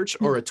search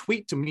or a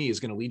tweet to me is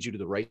going to lead you to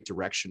the right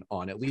direction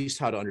on at least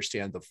how to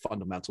understand the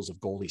fundamentals of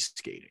goalie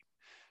skating.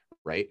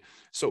 Right.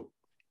 So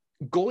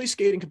goalie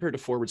skating compared to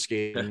forward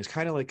skating is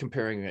kind of like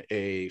comparing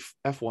a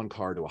F1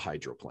 car to a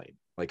hydroplane,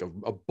 like a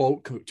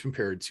boat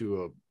compared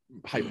to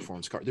a high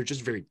performance car. They're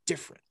just very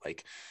different.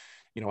 Like,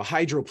 a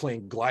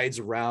hydroplane glides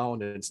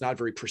around and it's not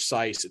very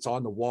precise. It's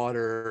on the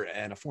water,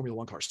 and a Formula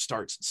One car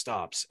starts and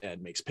stops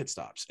and makes pit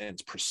stops, and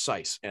it's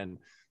precise. And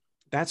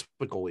that's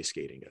what goalie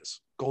skating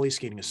is. Goalie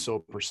skating is so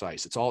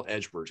precise. It's all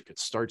edge work. It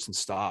starts and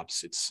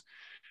stops.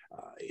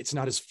 It's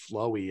not as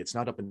flowy. It's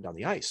not up and down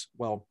the ice.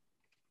 Well,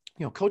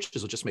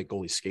 coaches will just make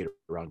goalies skate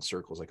around in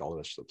circles like all the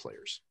rest of the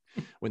players,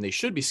 when they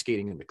should be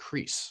skating in the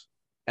crease.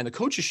 And the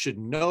coaches should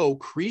know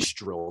crease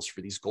drills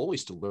for these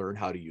goalies to learn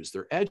how to use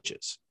their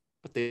edges,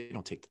 but they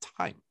don't take the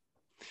time.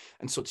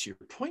 And so to your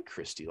point,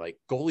 Christy, like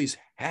goalies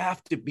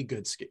have to be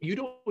good. You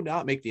do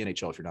not make the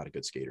NHL if you're not a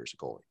good skater as a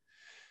goalie,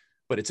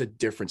 but it's a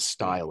different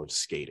style of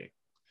skating.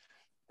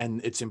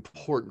 And it's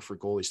important for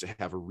goalies to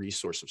have a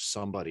resource of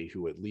somebody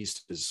who at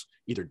least has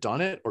either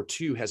done it or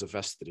two has a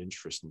vested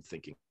interest in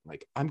thinking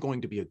like, I'm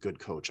going to be a good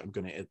coach. I'm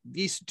going to at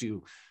least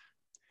do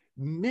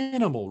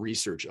minimal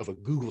research of a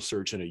Google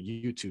search and a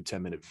YouTube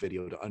 10-minute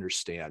video to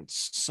understand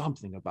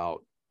something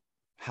about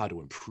how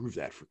to improve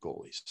that for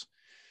goalies.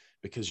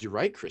 Because you're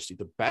right, Christy,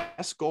 the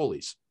best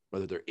goalies,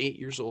 whether they're 8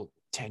 years old,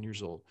 10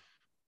 years old,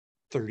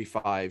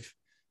 35,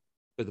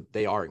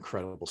 they are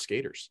incredible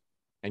skaters,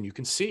 and you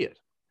can see it.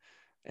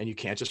 And you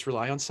can't just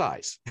rely on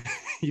size.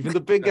 Even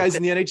the big guys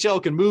in the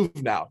NHL can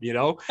move now,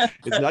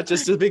 It's not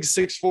just a big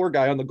 6'4"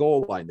 guy on the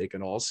goal line. They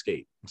can all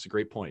skate. It's a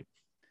great point.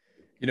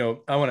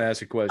 I want to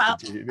ask a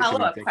question.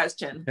 Follow-up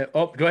question.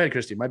 Oh, go ahead,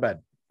 Christy. My bad.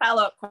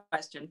 Follow-up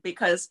question,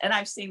 and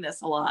I've seen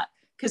this a lot,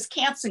 because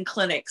camps and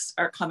clinics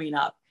are coming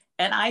up.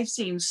 And I've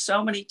seen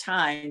so many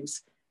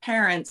times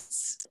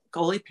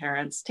goalie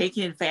parents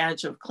taking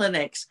advantage of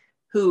clinics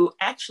who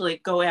actually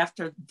go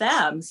after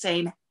them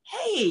saying,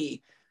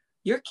 hey,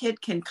 your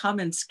kid can come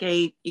and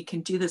skate. You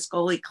can do this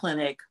goalie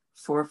clinic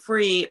for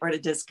free or at a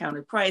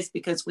discounted price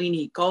because we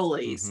need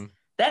goalies. Mm-hmm.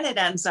 Then it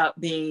ends up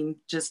being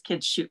just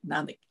kids shooting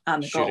on the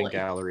shooting goalie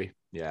gallery.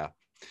 Yeah.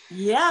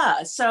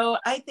 Yeah. So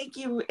I think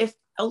if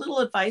a little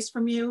advice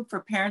from you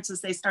for parents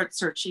as they start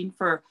searching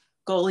for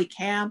goalie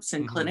camps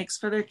and clinics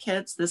for their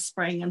kids this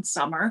spring and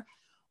summer,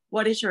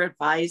 what is your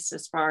advice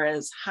as far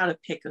as how to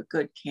pick a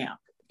good camp?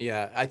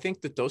 Yeah, I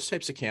think that those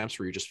types of camps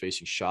where you're just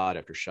facing shot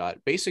after shot,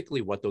 basically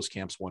what those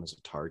camps want is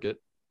a target.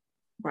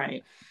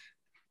 Right.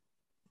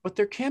 But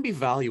there can be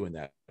value in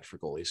that for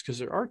goalies, because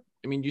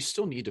you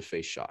still need to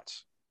face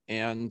shots.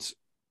 And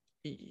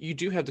you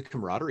do have the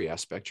camaraderie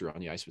aspect. You're on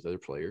the ice with other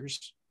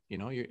players.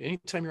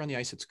 Anytime you're on the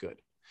ice, it's good.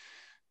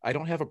 I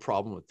don't have a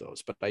problem with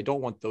those, but I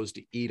don't want those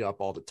to eat up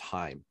all the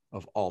time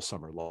of all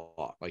summer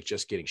long, like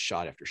just getting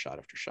shot after shot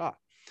after shot.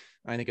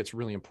 I think it's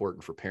really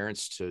important for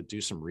parents to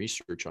do some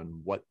research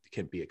on what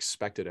can be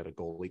expected at a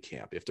goalie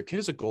camp. If their kid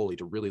is a goalie,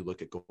 to really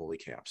look at goalie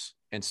camps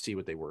and see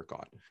what they work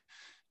on.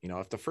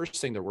 If the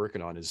first thing they're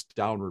working on is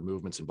downward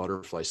movements and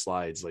butterfly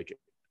slides, like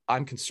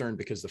I'm concerned,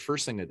 because the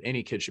first thing that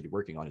any kid should be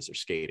working on is their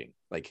skating.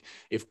 Like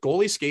if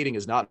goalie skating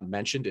is not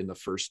mentioned in the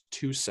first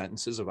 2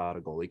 sentences about a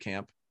goalie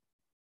camp,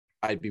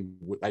 I'd be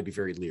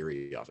very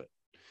leery of it.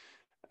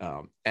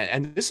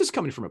 And this is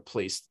coming from a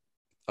place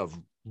of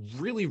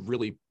really,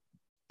 really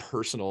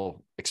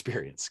personal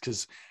experience,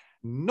 because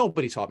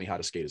nobody taught me how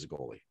to skate as a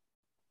goalie.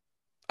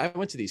 I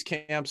went to these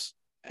camps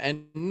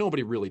and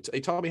nobody really, they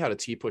taught me how to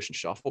tee, push, and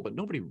shuffle, but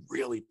nobody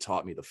really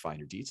taught me the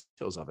finer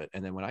details of it.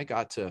 And then when I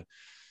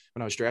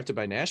was drafted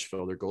by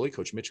Nashville, their goalie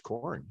coach, Mitch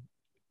Korn,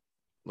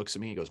 looks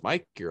at me, he goes,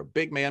 Mike, you're a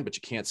big man, but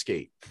you can't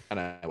skate. And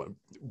I went,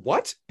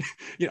 what?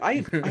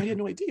 I had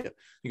no idea.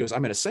 He goes,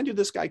 I'm going to send you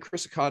this guy,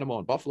 Chris Economo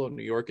in Buffalo,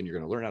 New York, and you're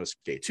going to learn how to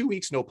skate. 2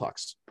 weeks, no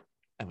pucks.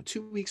 I went,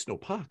 2 weeks, no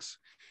pucks.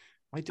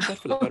 I did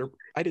that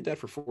I did that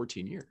for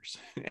 14 years.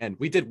 And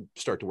we did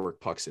start to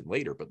work pucks in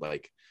later, but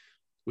like,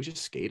 we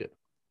just skated.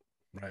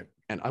 Right.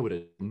 And I would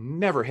have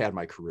never had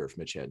my career if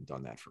Mitch hadn't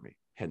done that for me,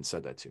 hadn't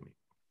said that to me.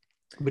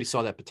 But he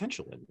saw that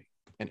potential in me.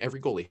 And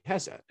every goalie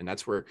has that. And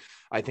that's where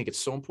I think it's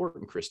so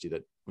important, Christy,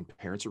 that when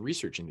parents are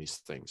researching these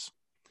things,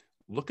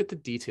 look at the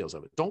details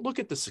of it. Don't look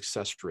at the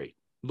success rate.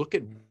 Look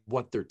at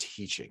what they're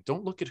teaching.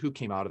 Don't look at who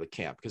came out of the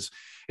camp. Because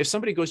if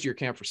somebody goes to your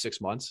camp for 6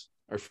 months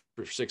or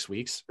for 6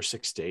 weeks or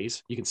 6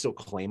 days, you can still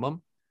claim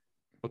them.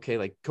 Okay.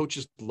 Like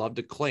coaches love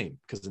to claim,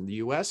 because in the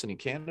US and in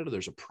Canada,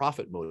 there's a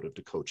profit motive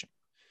to coaching.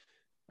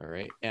 All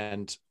right.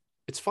 And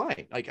it's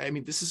fine. Like, I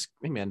mean, this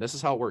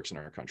is how it works in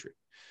our country.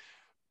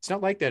 It's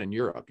not like that in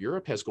Europe.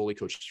 Europe has goalie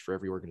coaches for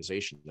every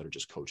organization that are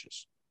just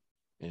coaches.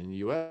 In the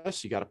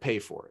US, you got to pay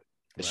for it.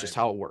 It's just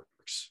how it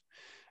works.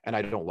 And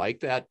I don't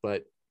like that,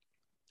 but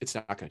it's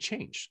not going to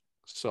change.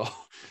 So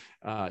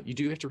you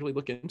do have to really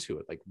look into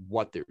it, like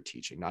what they're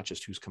teaching, not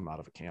just who's come out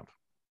of a camp.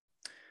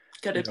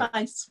 Good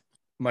advice.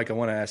 Mike, I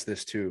want to ask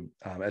this too.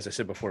 As I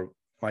said before,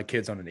 my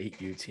kid's on an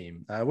 8U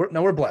team.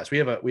 We're blessed. We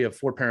have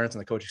 4 parents on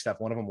the coaching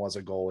staff. One of them was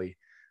a goalie.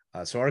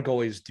 So our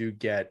goalies do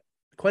get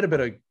quite a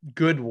bit of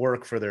good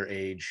work for their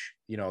age.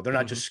 You know, they're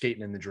not just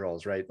skating in the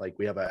drills, right? Like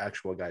we have an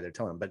actual guy there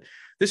telling them, but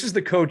this is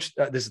the coach.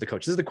 This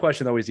is the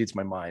question that always eats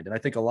my mind. And I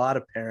think a lot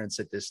of parents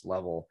at this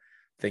level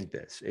think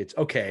this. It's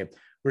okay.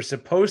 We're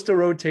supposed to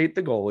rotate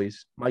the goalies.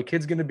 My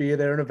kid's going to be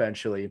there, and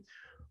eventually,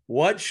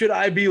 what should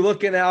I be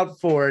looking out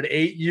for at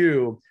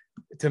 8U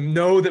to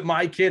know that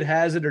my kid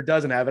has it or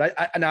doesn't have it?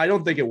 I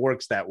don't think it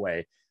works that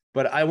way,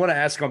 but I want to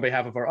ask on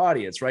behalf of our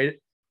audience, right?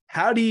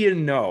 How do you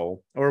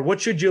know, or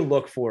what should you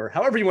look for?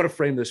 However you want to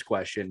frame this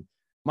question.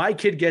 My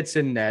kid gets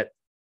in net.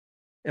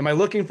 Am I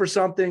looking for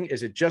something?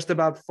 Is it just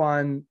about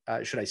fun?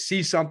 Should I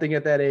see something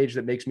at that age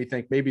that makes me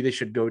think maybe they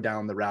should go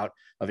down the route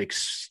of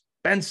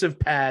expensive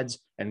pads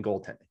and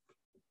goaltending?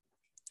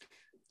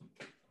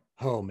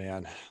 Oh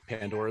man,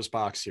 Pandora's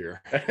box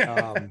here.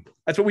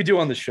 That's what we do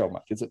on the show,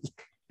 Mike. Is it?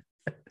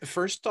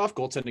 First off,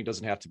 goaltending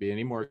doesn't have to be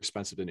any more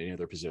expensive than any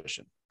other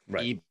position.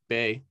 Right.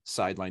 eBay,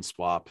 sideline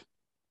swap,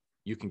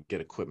 you can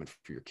get equipment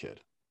for your kid.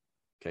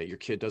 Okay. Your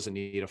kid doesn't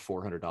need a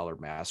 $400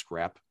 mask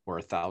wrap or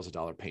a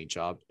 $1,000 paint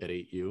job at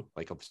 8U.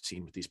 Like I've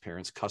seen with these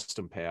parents,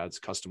 custom pads,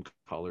 custom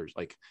colors,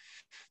 like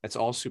that's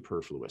all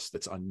superfluous.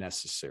 That's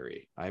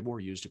unnecessary. I wore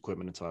used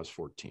equipment until I was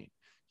 14.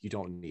 You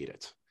don't need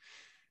it.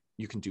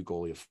 You can do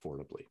goalie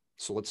affordably.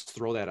 So let's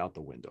throw that out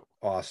the window.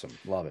 Awesome.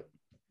 Love it.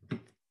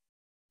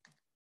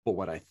 But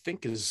what I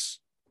think is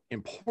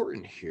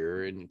important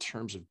here in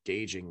terms of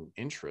gauging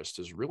interest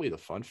is really the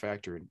fun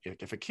factor. And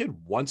if a kid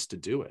wants to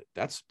do it,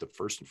 that's the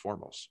first and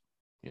foremost.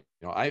 You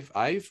know,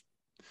 I've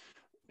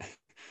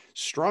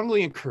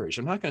strongly encouraged,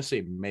 I'm not going to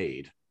say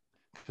made,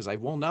 because I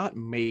will not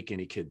make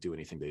any kid do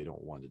anything they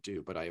don't want to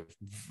do, but I have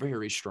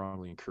very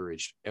strongly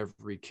encouraged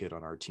every kid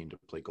on our team to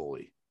play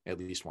goalie at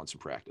least once in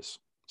practice,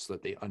 so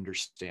that they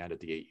understand at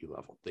the 8U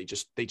level. They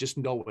just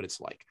know what it's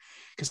like,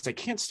 because I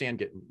can't stand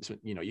getting,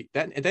 you know,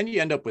 and then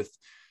you end up with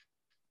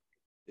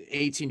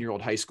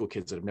 18-year-old high school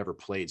kids that have never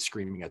played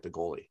screaming at the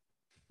goalie.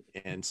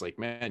 And it's like,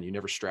 man, you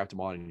never strapped them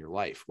on in your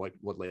life. What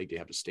leg do you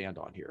have to stand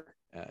on here?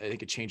 I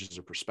think it changes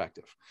their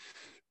perspective.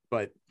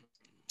 But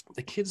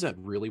the kids that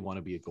really want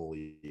to be a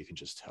goalie, you can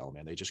just tell,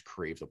 man, they just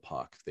crave the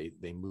puck.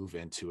 They move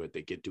into it.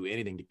 They do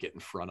anything to get in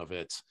front of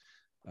it.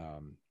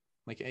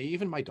 Like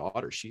even my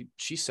daughter,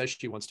 she says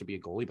she wants to be a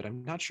goalie, but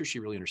I'm not sure she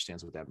really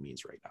understands what that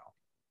means right now.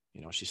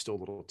 You know, she's still a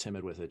little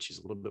timid with it. She's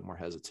a little bit more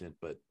hesitant,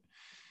 but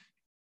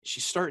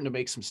she's starting to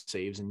make some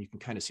saves, and you can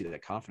kind of see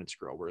that confidence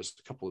grow. Whereas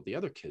a couple of the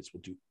other kids will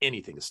do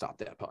anything to stop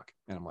that puck.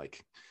 And I'm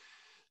like,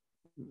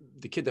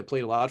 the kid that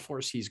played a lot for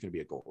us, he's going to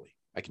be a goalie.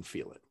 I can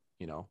feel it.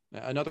 You know,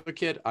 another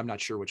kid, I'm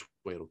not sure which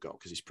way it'll go,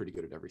 because he's pretty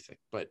good at everything,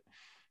 but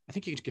I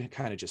think you can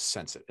kind of just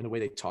sense it in the way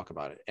they talk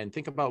about it. And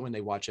think about when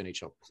they watch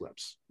NHL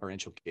clips or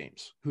NHL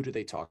games, who do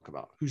they talk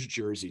about? Whose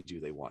jersey do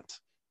they want?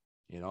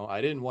 You know,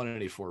 I didn't want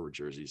any forward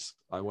jerseys.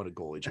 I wanted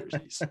goalie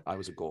jerseys. I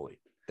was a goalie.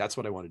 That's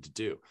what I wanted to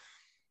do.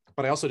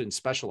 But I also didn't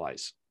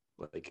specialize.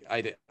 Like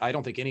I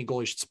don't think any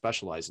goalie should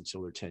specialize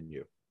until they're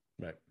 10U.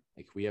 Right.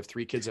 Like we have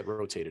 3 kids that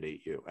rotate at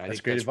 8U. I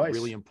think great that's advice.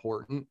 really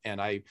important.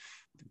 And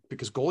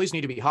because goalies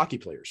need to be hockey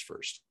players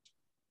first.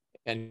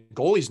 And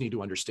goalies need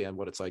to understand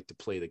what it's like to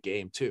play the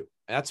game too.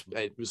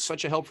 It was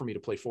such a help for me to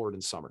play forward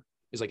in summer.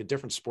 It's like a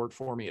different sport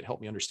for me. It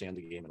helped me understand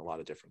the game in a lot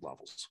of different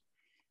levels.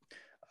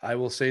 I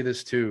will say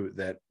this too,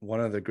 that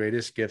one of the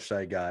greatest gifts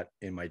I got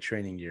in my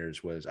training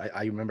years was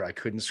I remember I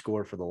couldn't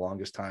score for the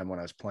longest time when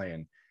I was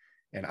playing.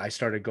 And I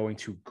started going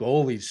to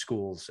goalie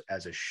schools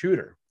as a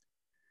shooter.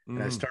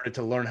 And I started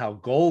to learn how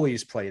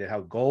goalies played and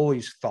how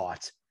goalies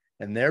thought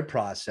and their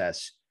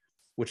process,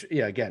 which,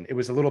 yeah, again, it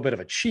was a little bit of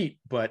a cheat,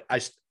 but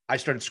I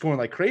started scoring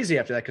like crazy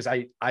after that, because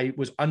I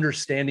was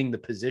understanding the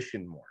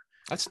position more.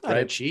 That's not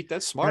a cheat.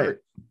 That's smart. Right.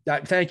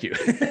 Thank you.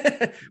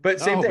 But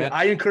same thing. Man.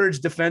 I encourage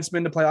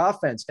defensemen to play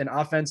offense and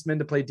offensemen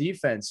to play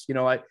defense. You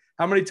know,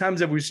 how many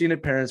times have we seen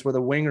it, parents, where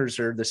the wingers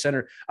or the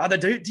center,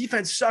 the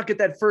defense suck at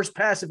that first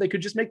pass. If they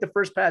could just make the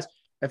first pass.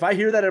 If I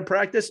hear that at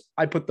practice,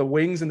 I put the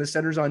wings and the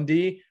centers on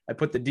D. I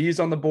put the Ds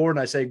on the board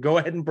and I say, go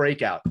ahead and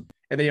break out.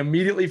 And they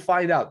immediately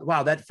find out,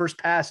 wow, that first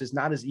pass is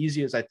not as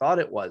easy as I thought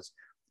it was.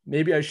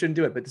 Maybe I shouldn't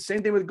do it. But the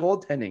same thing with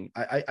goaltending.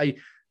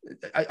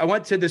 I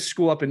went to this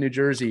school up in New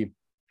Jersey,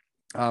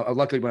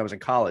 luckily when I was in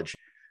college.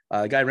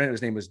 The guy ran it,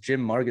 his name was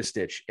Jim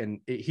Margostich,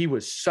 and he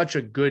was such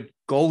a good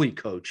goalie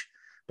coach.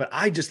 But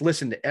I just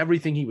listened to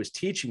everything he was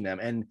teaching them,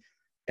 and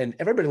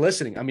everybody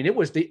listening. I mean, it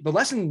was the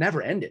lesson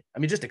never ended. I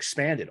mean, just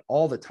expanded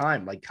all the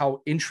time, like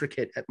how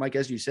intricate, Mike,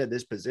 as you said,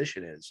 this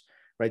position is.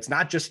 Right, it's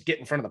not just get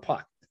in front of the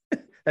puck.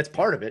 That's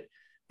part of it.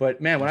 But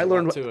man, when I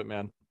learned to it,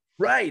 man.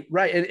 Right,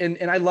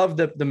 and I love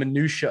the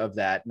minutia of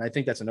that, and I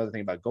think that's another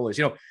thing about goalies.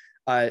 You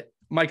know,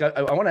 Mike,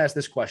 I want to ask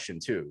this question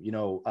too. You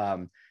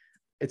know.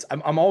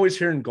 I'm always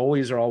hearing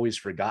goalies are always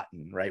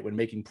forgotten, right? When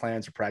making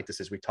plans or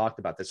practices, we talked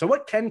about this. So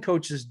what can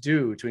coaches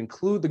do to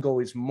include the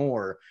goalies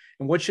more?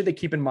 And what should they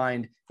keep in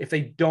mind if they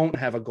don't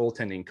have a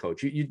goaltending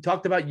coach? You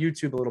talked about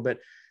YouTube a little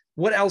bit.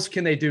 What else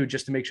can they do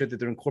just to make sure that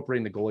they're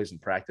incorporating the goalies in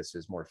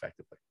practices more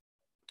effectively?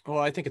 Well,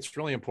 I think it's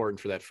really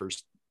important for that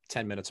first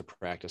 10 minutes of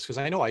practice, because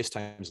I know ice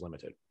time is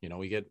limited. You know,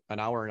 we get an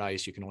hour in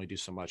ice, you can only do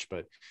so much.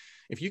 But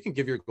if you can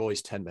give your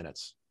goalies 10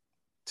 minutes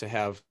to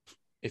have,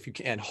 if you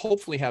can,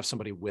 hopefully have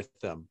somebody with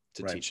them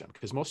to teach them,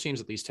 because most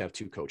teams at least have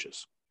 2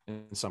 coaches,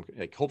 and some,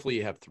 like, hopefully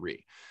you have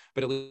 3,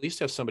 but at least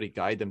have somebody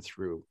guide them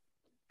through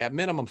at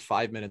minimum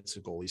 5 minutes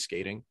of goalie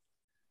skating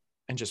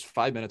and just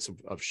 5 minutes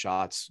of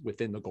shots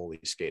within the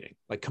goalie skating,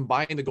 like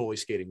combine the goalie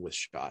skating with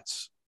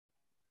shots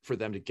for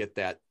them to get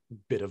that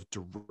bit of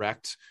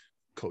direct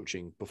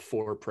coaching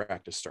before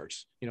practice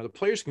starts. You know, the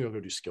players can go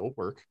do skill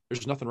work.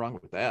 There's nothing wrong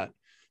with that.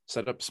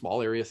 Set up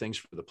small area things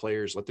for the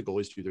players, let the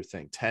goalies do their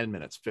thing, 10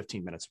 minutes,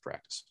 15 minutes of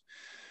practice.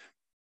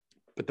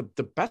 But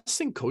the best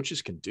thing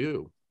coaches can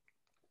do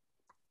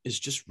is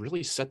just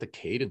really set the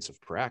cadence of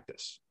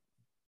practice.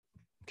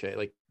 Okay.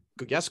 Like,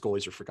 yes,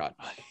 goalies are forgotten.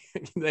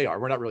 They are.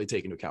 We're not really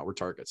taking into account. We're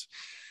targets.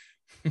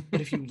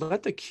 But if you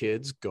let the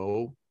kids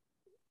go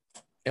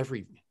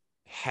every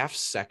half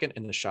second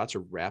and the shots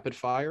are rapid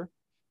fire,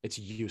 it's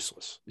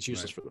useless. It's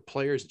useless for the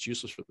players. It's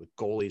useless for the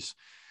goalies.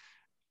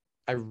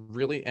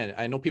 And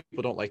I know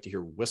people don't like to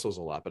hear whistles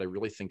a lot, but I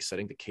really think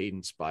setting the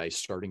cadence by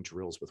starting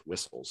drills with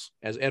whistles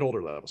at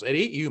older levels. At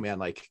 8U, man,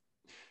 like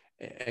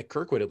at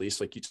Kirkwood, at least,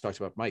 like you talked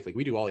about, Mike, like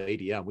we do all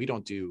ADM. We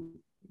don't do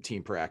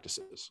team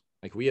practices.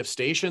 Like we have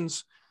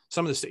stations.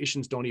 Some of the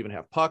stations don't even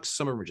have pucks.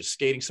 Some of them are just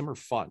skating. Some are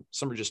fun.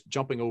 Some are just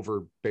jumping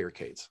over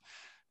barricades.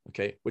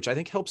 Okay. Which I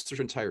think helps their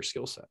entire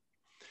skill set.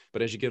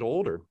 But as you get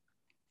older,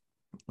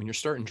 when you're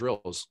starting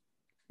drills,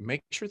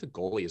 make sure the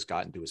goalie has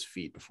gotten to his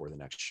feet before the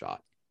next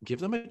shot. Give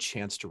them a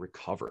chance to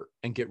recover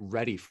and get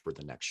ready for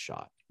the next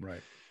shot. Right.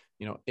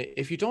 You know,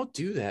 if you don't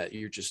do that,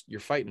 you're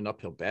fighting an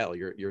uphill battle.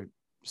 You're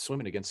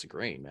swimming against the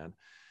grain, man.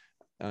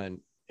 And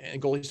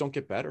goalies don't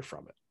get better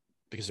from it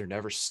because they're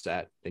never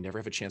set. They never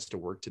have a chance to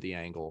work to the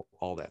angle,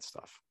 all that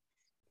stuff.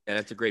 And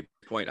that's a great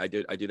point. I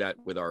do that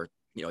with our,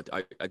 you know,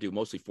 I do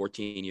mostly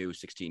 14U,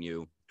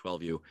 16U,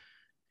 12U.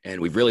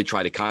 And we've really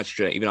tried to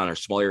concentrate even on our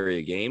small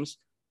area games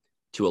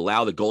to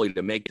allow the goalie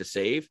to make the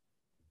save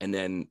and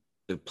then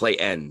the play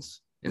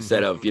ends.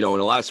 Instead of, you know,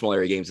 in a lot of small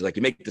area games, it's like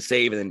you make the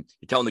save and then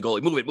you're telling the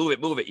goalie,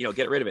 move it, you know,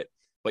 get rid of it.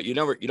 But you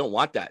don't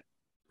want that,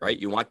 right?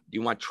 You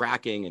want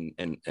tracking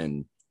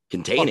and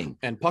containing.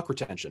 Puck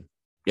retention.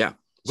 Yeah.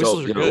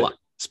 Whistles are good.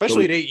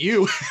 Especially at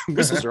 8U.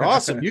 Whistles are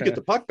awesome. You get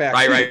the puck back.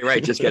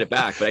 Right. Just get it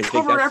back. But I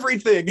think cover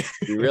everything.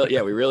 we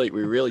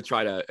really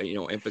try to, you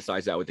know,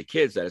 emphasize that with the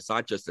kids, that it's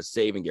not just a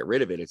save and get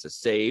rid of it. It's a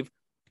save,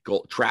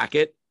 go track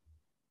it,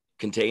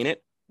 contain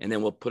it, and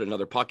then we'll put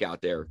another puck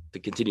out there to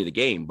continue the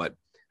game. But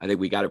I think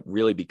we got to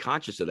really be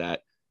conscious of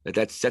that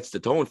sets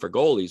the tone for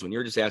goalies. When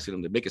you're just asking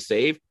them to make a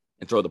save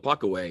and throw the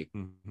puck away,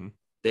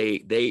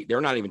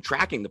 they're not even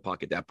tracking the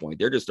puck at that point.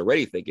 They're just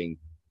already thinking,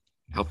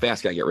 how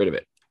fast can I get rid of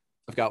it?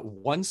 I've got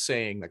one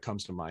saying that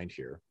comes to mind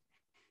here,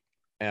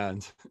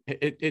 and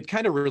it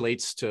kind of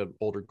relates to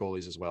older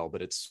goalies as well,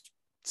 but it's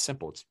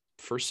simple. It's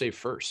first save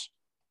first.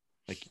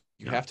 Like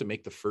you have to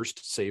make the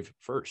first save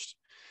first,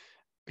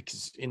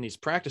 because in these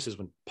practices,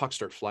 when pucks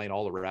start flying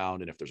all around,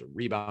 and if there's a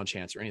rebound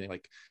chance or anything,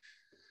 like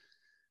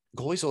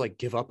goalies will like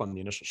give up on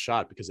the initial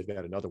shot because they've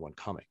got another one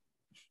coming.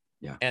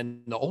 Yeah.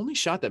 And the only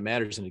shot that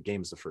matters in a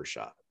game is the first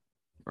shot.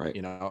 Right.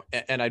 You know,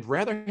 and I'd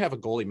rather have a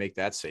goalie make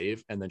that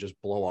save and then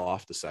just blow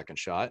off the second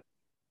shot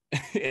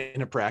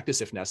in a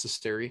practice if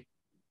necessary,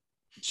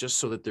 just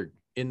so that they're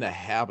in the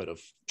habit of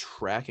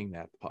tracking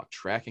that puck,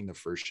 tracking the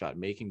first shot,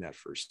 making that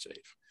first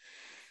save.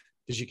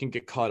 Because you can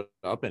get caught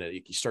up in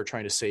it. You start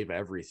trying to save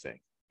everything.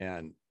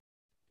 And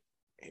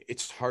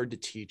it's hard to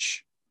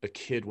teach a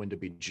kid when to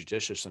be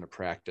judicious in a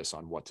practice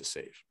on what to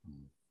save.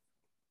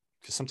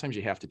 Because sometimes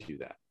you have to do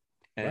that.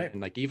 And, Right.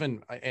 and like,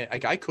 even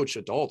I coach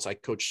adults. I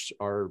coach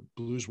our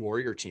Blues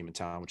Warrior team in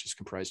town, which is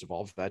comprised of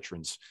all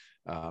veterans.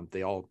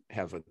 They all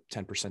have a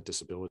 10%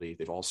 disability.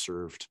 They've all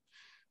served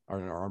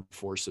our armed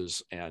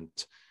forces, and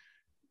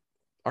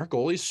our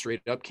goalies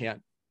straight up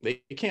can't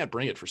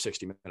bring it for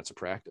 60 minutes of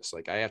practice.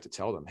 Like, I have to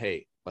tell them,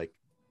 hey, like,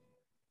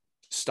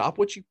 stop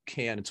what you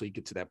can until you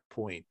get to that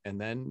point,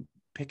 and then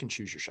pick and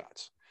choose your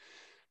shots.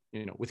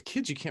 With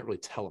kids, you can't really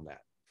tell them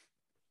that,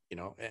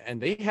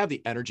 and they have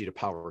the energy to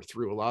power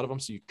through, a lot of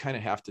them. So you kind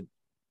of have to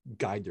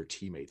guide their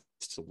teammates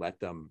to let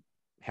them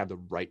have the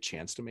right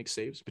chance to make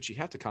saves, but you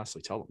have to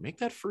constantly tell them, make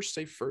that first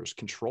save first,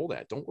 control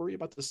that. Don't worry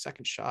about the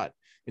second shot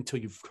until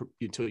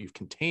you've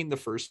contained the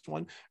first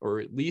one, or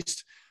at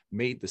least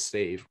made the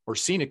save or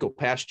seen it go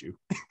past you,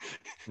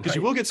 because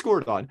you will get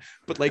scored on,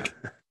 but like,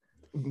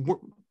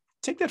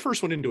 take that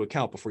first one into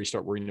account before you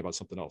start worrying about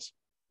something else.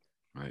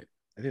 Right.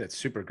 I think that's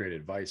super great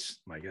advice,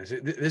 Mike.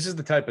 This is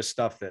the type of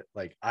stuff that,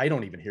 like, I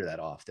don't even hear that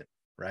often.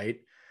 Right.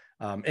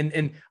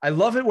 And I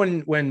love it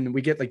when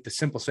we get like the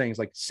simple sayings,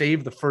 like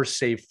save the first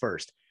save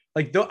first.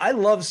 Like, I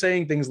love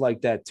saying things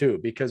like that too,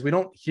 because we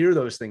don't hear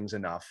those things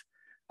enough.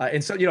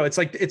 And so, it's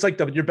like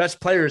your best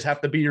players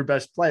have to be your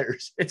best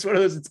players. It's one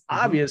of those, it's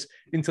obvious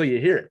until you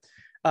hear it.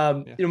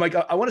 Mike,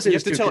 I want to say you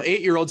have to tell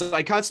 8-year-olds.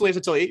 I constantly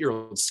have to tell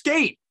 8-year-olds,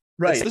 skate.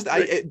 Right.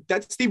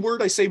 That's the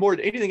word I say more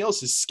than anything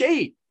else is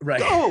skate.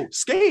 Right. Go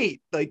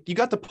skate. Like, you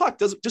got the puck.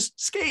 Just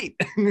skate.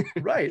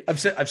 Right. I've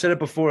said it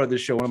before on this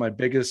show. One of my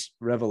biggest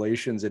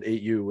revelations at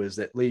 8U was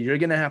that, Lee, you're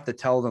going to have to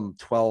tell them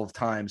 12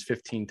 times,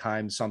 15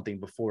 times something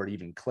before it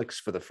even clicks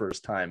for the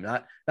first time.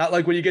 Not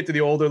like when you get to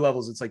the older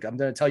levels, it's like, I'm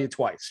going to tell you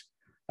twice.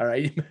 All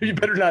right. You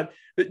better not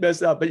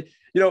mess up. But,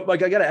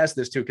 Mike, I got to ask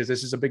this too, because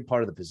this is a big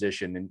part of the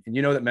position. And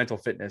that mental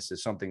fitness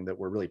is something that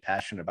we're really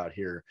passionate about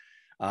here.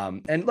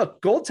 And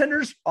look,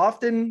 goaltenders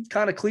often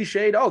kind of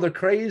cliched, oh, they're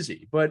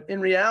crazy. But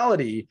in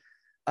reality,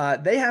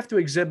 they have to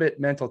exhibit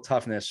mental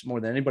toughness more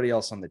than anybody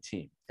else on the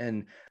team.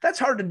 And that's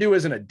hard to do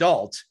as an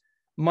adult,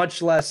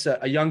 much less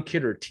a young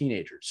kid or a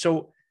teenager.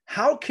 So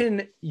how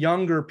can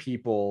younger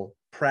people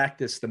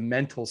practice the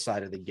mental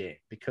side of the game?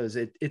 Because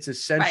it's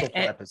essential for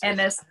that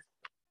position.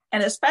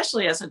 And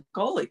especially as a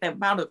goalie, the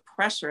amount of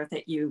pressure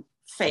that you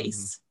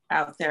face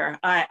out there,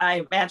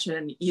 I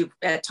imagine you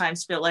at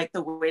times feel like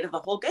the weight of the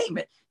whole game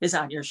is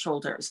on your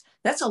shoulders.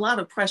 That's a lot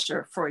of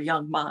pressure for a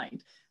young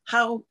mind.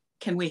 How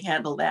can we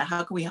handle that?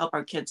 How can we help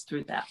our kids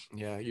through that?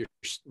 Yeah,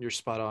 you're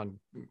spot on,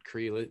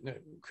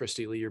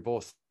 Christy Lee. You're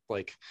both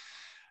like,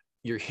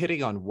 you're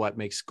hitting on what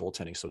makes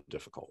goaltending so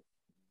difficult.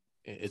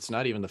 It's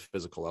not even the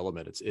physical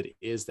element. It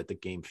is that the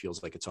game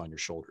feels like it's on your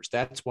shoulders.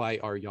 That's why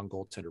our young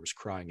goaltender was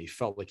crying. He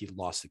felt like he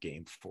lost the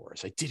game for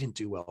us. I didn't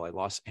do well. I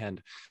lost. And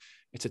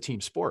it's a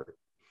team sport.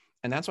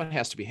 And that's what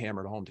has to be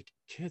hammered home to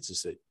kids,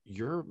 is that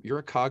you're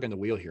a cog in the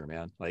wheel here,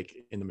 man, like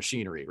in the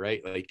machinery,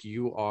 right? Like,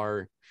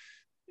 you're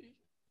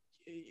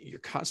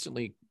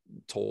constantly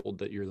told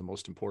that you're the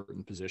most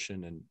important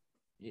position.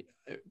 And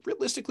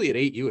realistically at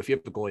 8U, if you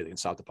have a goalie that can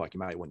stop the puck, you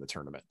might win the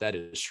tournament. That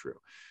is true.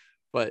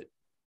 But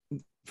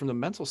from the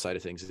mental side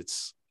of things,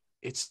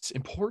 it's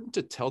important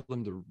to tell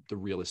them the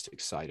realistic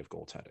side of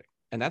goaltending.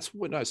 And that's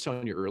what I was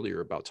telling you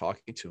earlier about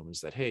talking to them,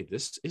 is that, hey,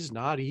 this is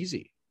not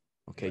easy.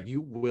 Okay. Right.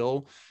 You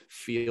will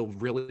feel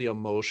really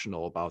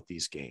emotional about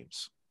these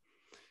games,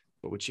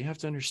 but what you have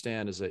to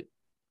understand is that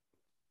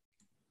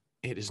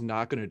it is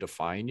not going to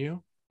define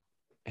you.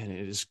 And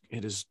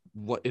it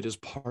is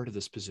part of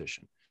this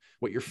position.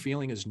 What you're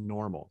feeling is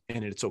normal,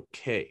 and it's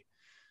okay.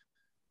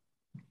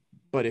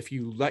 But if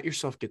you let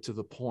yourself get to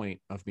the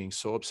point of being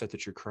so upset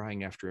that you're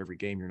crying after every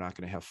game, you're not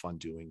going to have fun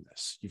doing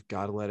this. You've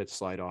got to let it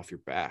slide off your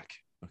back.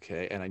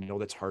 Okay. And I know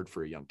that's hard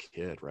for a young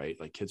kid, right?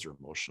 Like, kids are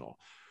emotional.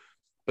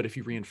 But if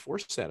you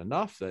reinforce that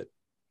enough, that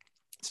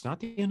it's not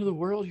the end of the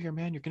world here,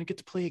 man, you're going to get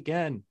to play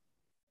again.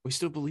 We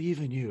still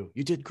believe in you.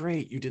 You did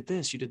great. You did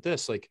this. You did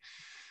this. Like,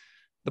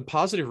 the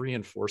positive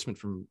reinforcement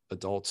from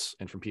adults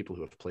and from people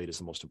who have played is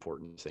the most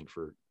important thing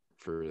for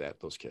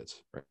those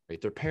kids, right?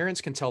 Their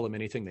parents can tell them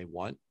anything they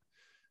want.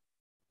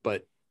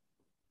 But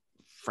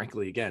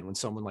frankly, again, when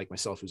someone like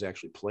myself who's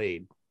actually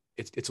played,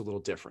 it's a little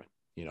different,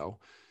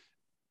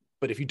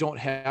 But if you don't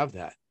have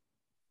that,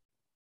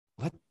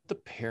 let the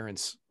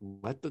parents,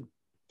 let the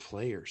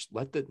players,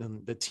 let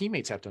the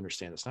teammates have to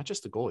understand this, not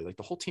just the goalie. Like,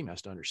 the whole team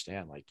has to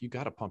understand, like, you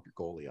got to pump your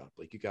goalie up.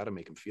 Like, you got to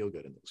make him feel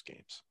good in those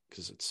games,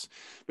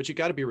 but you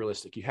got to be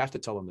realistic. You have to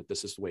tell them that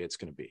this is the way it's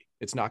going to be.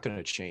 It's not going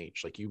to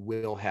change. Like, you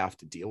will have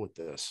to deal with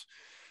this.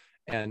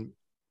 And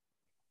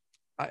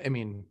I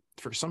mean,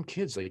 for some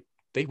kids, like,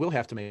 they will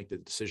have to make the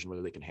decision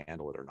whether they can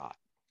handle it or not.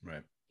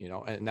 Right.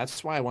 And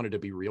that's why I wanted to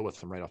be real with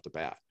them right off the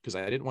bat, because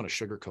I didn't want to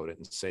sugarcoat it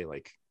and say,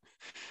 like,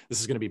 this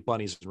is going to be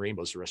bunnies and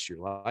rainbows the rest of your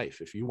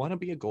life. If you want to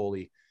be a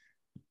goalie,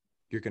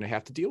 you're going to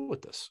have to deal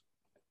with this,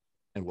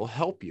 and we'll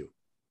help you.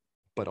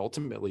 But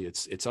ultimately,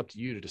 it's up to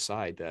you to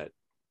decide that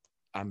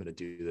I'm going to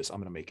do this. I'm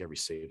going to make every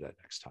save that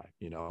next time.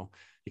 You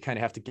kind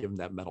of have to give them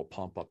that mental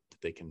pump up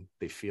that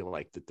they feel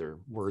like that they're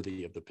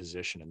worthy of the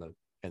position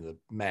and the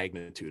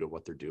magnitude of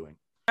what they're doing.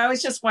 I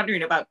was just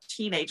wondering about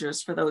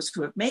teenagers, for those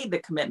who have made the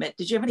commitment.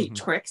 Did you have any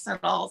tricks at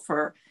all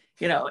for,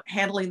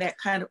 handling that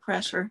kind of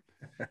pressure?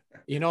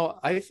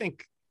 I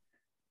think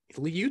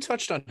you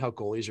touched on how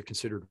goalies are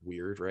considered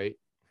weird, right?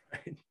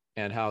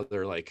 And how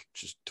they're like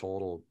just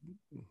total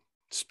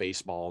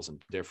space balls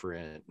and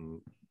different.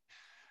 And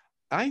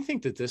I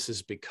think that this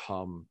has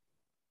become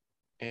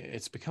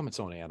its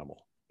own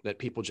animal, that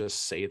people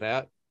just say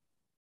that.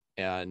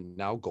 And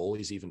now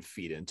goalies even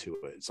feed into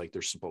it. It's like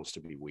they're supposed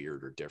to be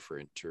weird or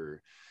different,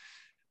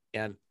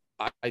 and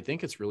I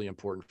think it's really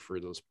important for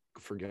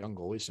young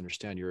goalies to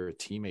understand you're a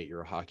teammate,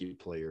 you're a hockey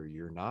player,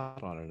 you're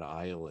not on an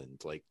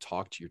island. Like,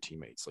 talk to your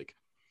teammates. Like,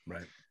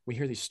 right. We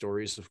hear these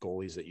stories of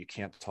goalies that you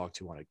can't talk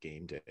to on a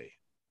game day.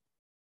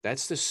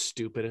 That's the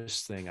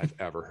stupidest thing I've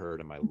ever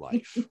heard in my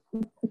life.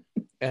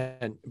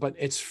 But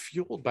it's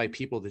fueled by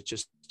people that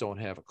just don't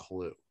have a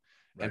clue.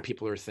 Right. And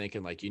people are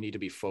thinking like, you need to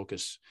be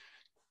focused.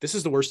 This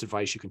is the worst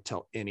advice you can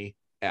tell any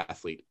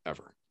athlete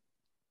ever.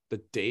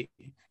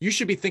 You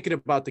should be thinking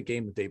about the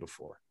game the day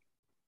before.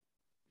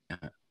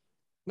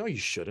 No, you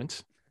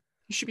shouldn't.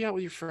 You should be out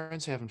with your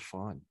friends having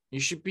fun. You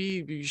should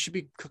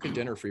be cooking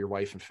dinner for your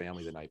wife and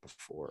family the night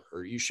before,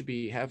 or you should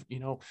be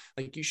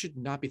you should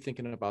not be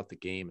thinking about the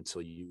game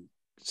until you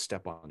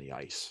step on the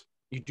ice.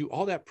 You do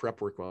all that prep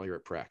work while you're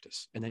at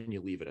practice, and then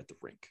you leave it at the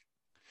rink.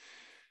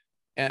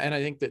 And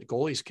I think that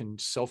goalies can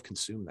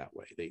self-consume that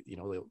way.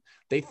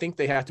 They think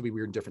they have to be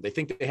weird and different. They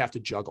think they have to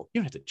juggle.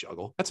 You don't have to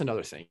juggle. That's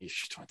another thing. You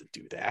just don't have to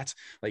do that.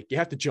 Like, you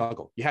have to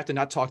juggle. You have to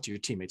not talk to your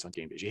teammates on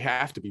game days. You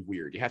have to be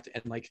weird. You have to,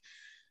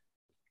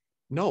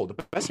 no, the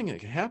best thing that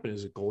can happen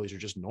is that goalies are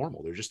just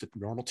normal. They're just a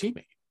normal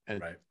teammate.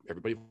 And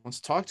everybody wants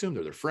to talk to them.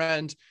 They're their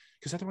friend,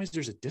 because otherwise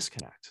there's a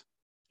disconnect.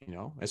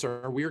 As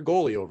our weird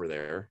goalie over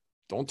there,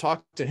 don't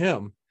talk to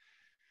him.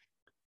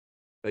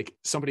 Like,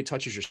 somebody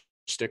touches your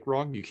stick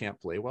wrong, you can't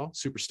play well.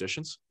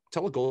 Superstitions.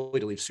 Tell a goalie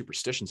to leave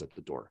superstitions at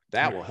the door.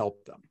 That will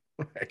help them.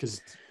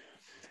 Because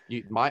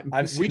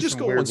we just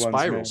go in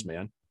spirals,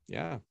 man.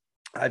 Yeah.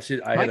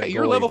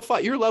 You're level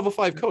 5. You're a level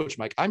 5 coach,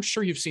 Mike. I'm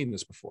sure you've seen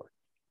this before,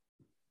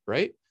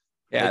 right?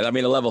 Yeah, I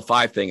mean, the level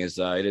 5 thing is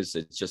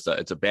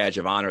it's a badge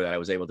of honor that I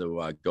was able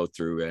to go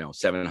through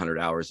 700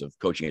 hours of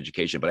coaching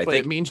education. But I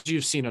think it means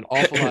you've seen an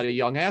awful lot of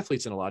young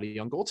athletes and a lot of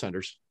young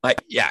goaltenders. And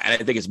I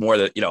think it's more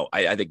that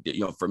I think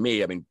for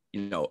me, I mean,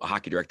 a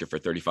hockey director for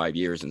 35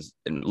 years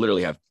and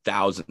literally have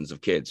thousands of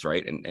kids,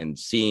 right? And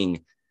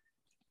seeing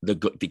the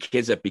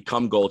kids that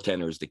become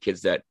goaltenders, the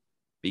kids that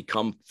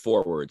become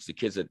forwards, the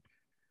kids that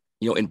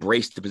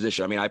embrace the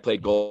position. I mean, I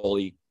played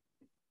goalie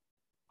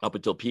up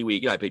until Pee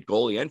Wee. I played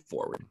goalie and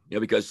forward,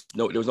 because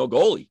there was no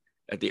goalie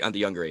at the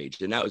younger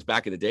age. And that was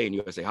back in the day in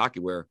USA hockey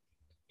where,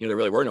 there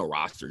really were no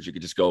rosters. You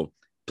could just go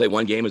play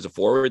one game as a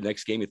forward.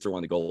 Next game, you throw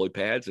on the goalie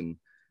pads and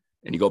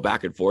you go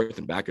back and forth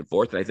and back and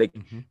forth. And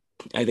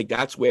I think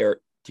that's where,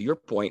 to your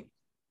point,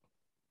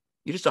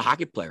 you're just a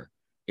hockey player,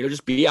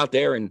 just be out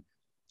there. And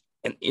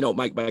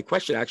my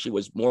question actually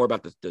was more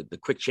about the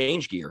quick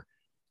change gear.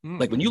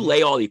 Like, when you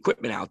lay all the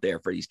equipment out there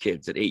for these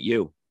kids at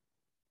 8U,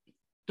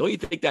 don't you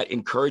think that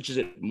encourages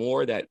it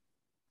more, that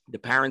the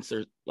parents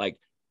are like,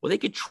 well, they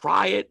could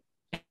try it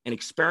and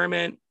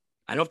experiment.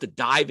 I don't have to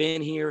dive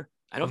in here.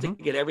 I don't have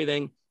to get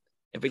everything.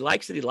 If he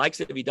likes it, he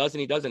likes it. If he doesn't,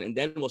 he doesn't. And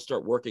then we'll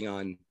start working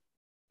on,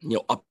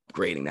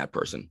 upgrading that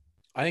person.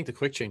 I think the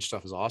quick change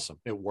stuff is awesome.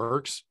 It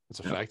works. It's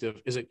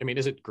effective. Is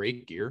it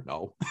great gear?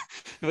 No,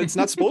 it's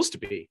not supposed to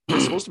be.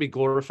 It's supposed to be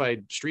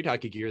glorified street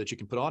hockey gear that you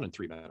can put on in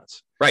 3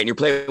 minutes. Right. And you're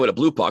playing with a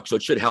blue puck, so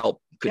it should help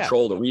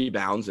control the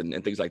rebounds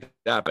and things like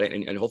that. But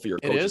and hopefully your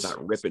coach is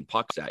not ripping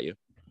pucks at you.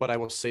 But I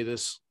will say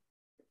this,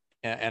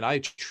 and I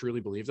truly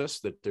believe this,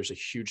 that there's a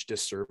huge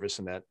disservice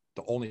in that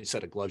the only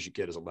set of gloves you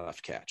get is a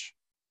left catch.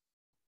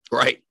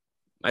 Right.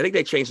 I think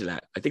they changed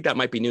that. I think that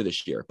might be new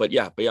this year. But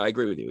yeah, I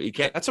agree with you. You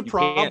can't. That's a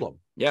problem.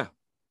 Yeah.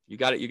 You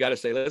got to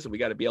say, listen, we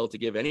got to be able to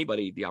give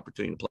anybody the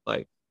opportunity to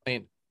play. I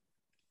mean,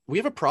 we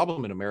have a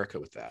problem in America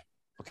with that.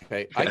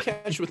 Okay. I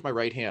catch with my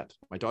right hand.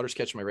 My daughter's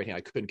catching my right hand.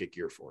 I couldn't get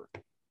gear for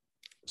her.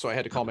 So I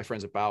had to call my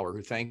friends at Bauer,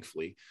 who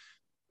thankfully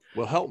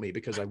will help me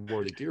because I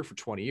wore the gear for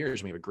 20 years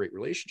and we have a great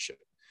relationship.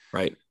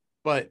 Right.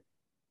 But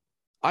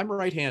I'm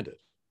right-handed.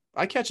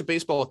 I catch a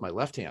baseball with my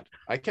left hand.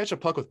 I catch a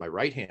puck with my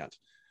right hand.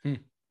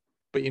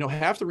 But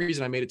half the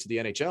reason I made it to the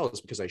NHL is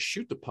because I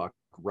shoot the puck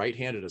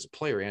right-handed as a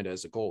player and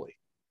as a goalie.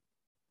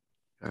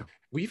 Yeah.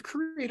 We've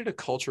created a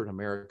culture in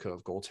America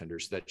of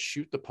goaltenders that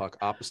shoot the puck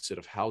opposite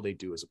of how they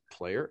do as a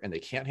player, and they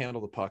can't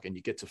handle the puck. And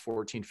you get to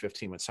 14,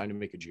 15 when it's time to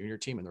make a junior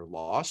team, and they're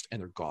lost and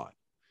they're gone.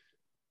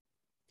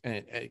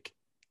 And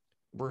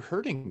we're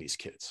hurting these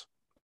kids.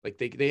 Like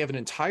they have an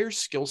entire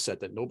skill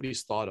set that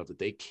nobody's thought of that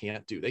they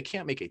can't do. They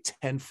can't make a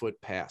 10-foot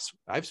pass.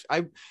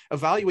 I've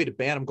evaluated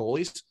Bantam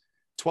goalies.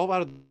 12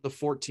 out of the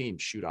 14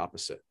 shoot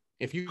opposite.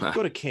 If you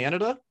go to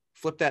Canada,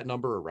 flip that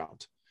number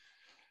around.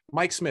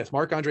 Mike Smith,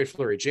 Marc-Andre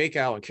Fleury, Jake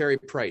Allen, Carey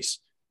Price.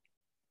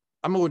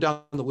 I'm going to go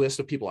down the list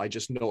of people I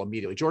just know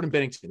immediately. Jordan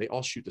Bennington, they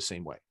all shoot the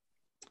same way.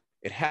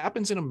 It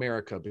happens in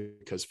America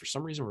because for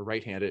some reason we're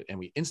right-handed and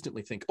we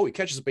instantly think, oh, he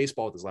catches a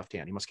baseball with his left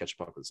hand. He must catch a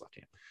puck with his left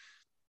hand.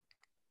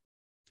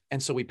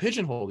 And so we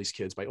pigeonhole these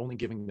kids by only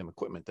giving them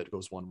equipment that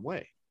goes one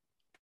way.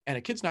 And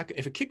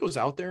if a kid goes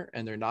out there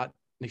and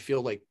they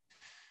feel like,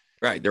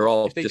 right, they're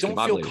all, if they don't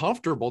feel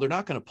comfortable, they're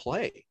not going to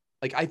play.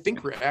 Like, I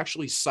think we're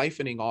actually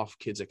siphoning off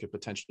kids that could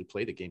potentially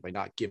play the game by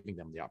not giving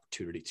them the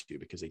opportunity to,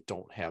 because they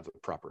don't have the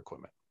proper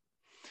equipment.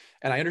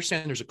 And I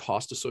understand there's a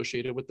cost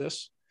associated with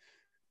this,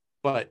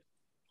 but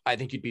I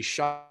think you'd be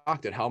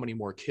shocked at how many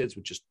more kids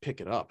would just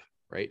pick it up,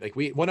 right? Like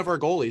one of our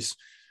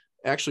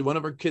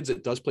kids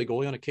that does play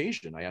goalie on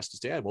occasion, I asked his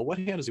dad, well, what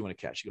hand does he want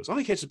to catch? He goes, oh,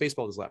 he catches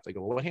baseball with his left. I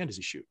go, well, what hand does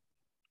he shoot?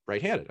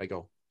 Right-handed. I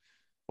go,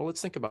 well,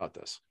 let's think about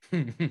this.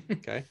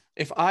 Okay.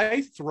 If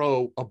I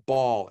throw a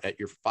ball at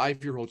your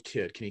 5-year-old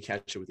kid, can he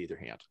catch it with either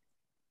hand?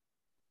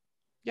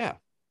 Yeah.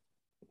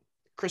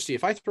 Christy,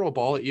 if I throw a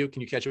ball at you,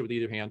 can you catch it with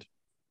either hand?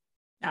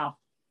 No.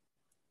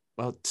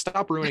 Well,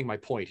 stop ruining my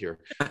point here.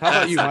 How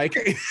about you, Mike?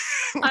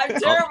 I'm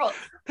terrible.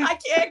 I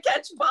can't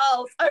catch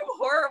balls. I'm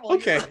horrible.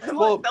 Okay. I'm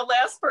like the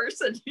last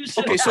person you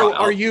should Okay, so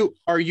are you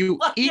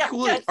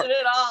equally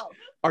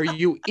are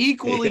you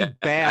equally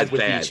bad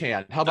with each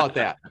hand? How about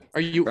that?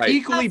 Are you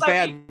equally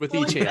bad with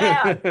each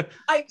hand?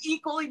 I'm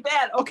equally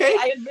bad. Okay,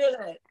 I admit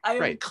it. I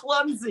am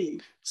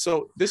clumsy.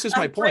 So this is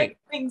my point.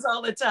 Things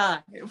all the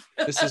time.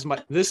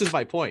 This is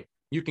my point.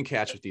 You can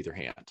catch with either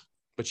hand,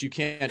 but you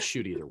can't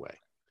shoot either way.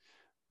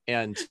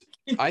 And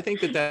I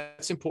think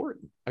that's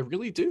important. I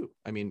really do.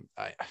 I mean,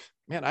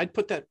 I'd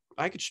put that,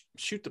 I could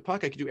shoot the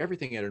puck. I could do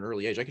everything at an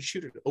early age. I could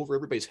shoot it over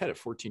everybody's head at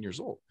 14 years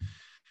old.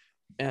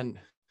 And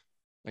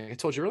like I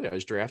told you earlier, I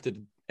was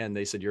drafted and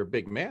they said, you're a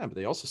big man, but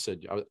they also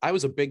said I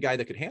was a big guy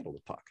that could handle the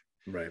puck.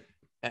 Right.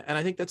 And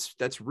I think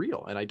that's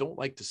real. And I don't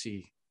like to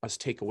see us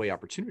take away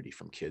opportunity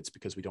from kids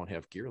because we don't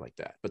have gear like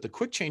that. But the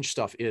quick change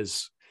stuff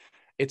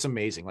it's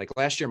amazing. Like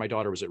last year, my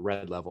daughter was at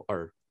red level,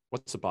 or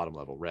what's the bottom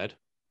level? Red?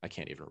 I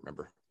can't even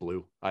remember.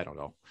 Blue? I don't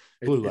know.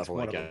 Blue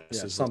level, I guess.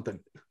 Yeah, is something.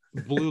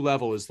 Blue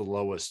level is the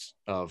lowest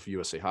of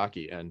USA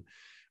Hockey. And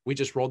we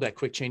just rolled that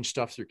quick change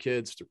stuff through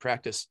kids, through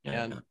practice.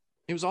 And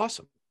it was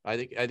awesome. I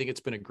think it's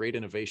been a great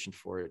innovation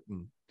for it.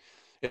 And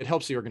it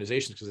helps the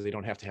organizations because they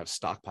don't have to have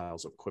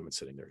stockpiles of equipment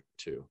sitting there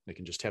too. They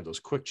can just have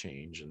those quick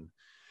change. And,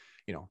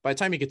 by the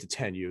time you get to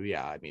 10U,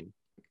 I mean,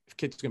 if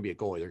kid's going to be a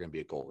goalie, they're going to be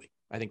a goalie.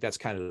 I think that's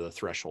kind of the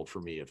threshold for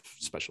me of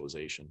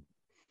specialization.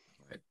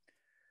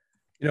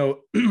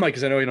 Mike,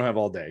 because I know you don't have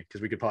all day, because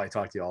we could probably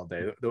talk to you all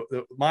day.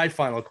 My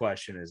final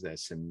question is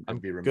this, and I'm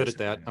be good at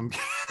that.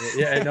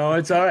 Yeah, no,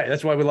 it's all right.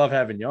 That's why we love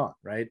having you on,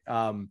 right?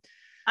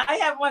 I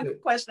have one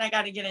question I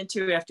got to get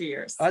into after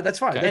yours. That's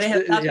fine.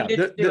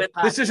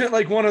 This isn't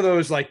like one of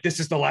those, like, this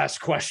is the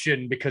last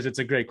question because it's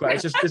a great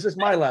question. This is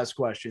my last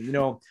question.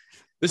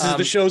 This is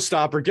the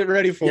showstopper. Get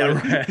ready for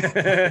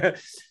it.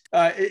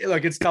 Right.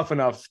 Look, it's tough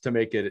enough to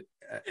make it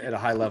at a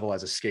high level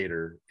as a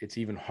skater. It's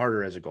even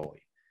harder as a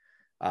goalie.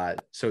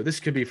 So this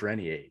could be for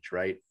any age,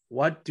 right?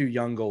 What do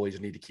young goalies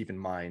need to keep in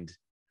mind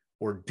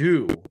or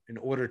do in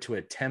order to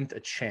attempt a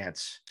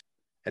chance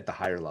at the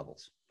higher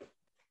levels?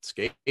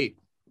 Skate.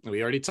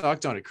 We already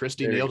talked on it.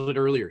 Christy nailed it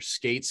earlier.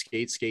 Skate.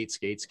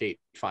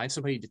 Find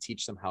somebody to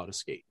teach them how to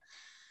skate.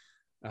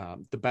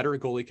 The better a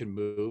goalie can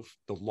move,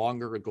 the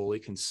longer a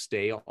goalie can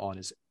stay on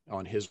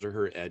his or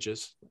her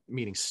edges,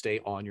 meaning stay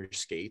on your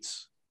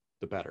skates,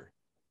 the better.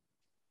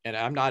 And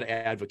I'm not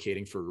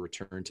advocating for a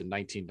return to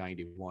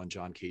 1991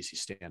 John Casey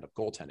stand-up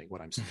goaltending.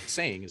 What I'm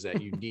saying is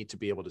that you need to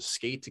be able to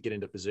skate to get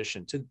into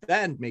position to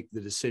then make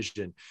the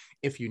decision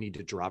if you need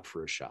to drop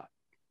for a shot.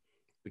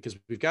 Because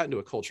we've gotten to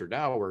a culture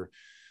now where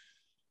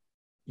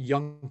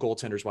young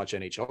goaltenders watch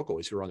NHL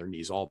goalies who are on their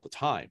knees all the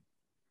time,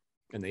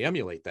 and they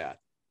emulate that.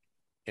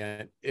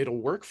 And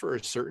it'll work for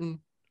a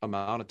certain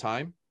amount of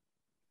time,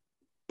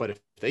 but if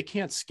they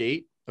can't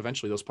skate,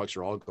 eventually those pucks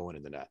are all going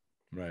in the net.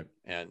 Right.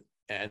 And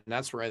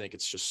that's where I think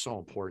it's just so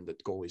important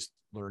that goalies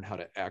learn how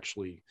to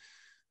actually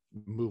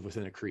move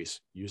within a crease,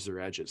 use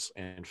their edges,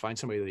 and find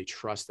somebody that they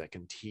trust that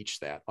can teach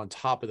that on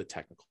top of the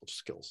technical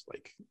skills.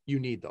 Like, you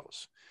need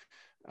those.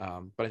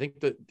 But I think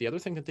that the other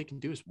thing that they can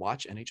do is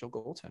watch NHL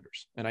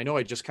goaltenders. And I know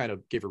I just kind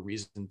of gave a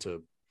reason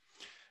to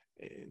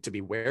be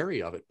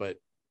wary of it, but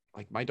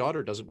like, my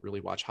daughter doesn't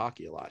really watch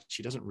hockey a lot.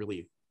 She doesn't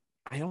really,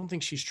 I don't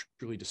think she's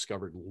truly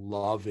discovered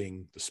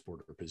loving the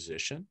sport or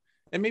position.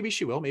 And maybe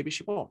she will, maybe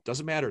she won't.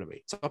 Doesn't matter to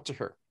me. It's up to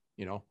her.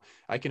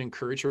 I can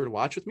encourage her to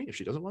watch with me. If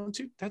she doesn't want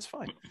to, that's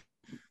fine.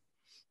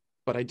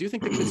 But I do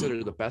think the kids that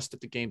are the best at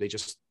the game,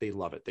 they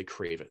love it. They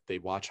crave it. They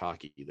watch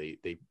hockey.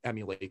 They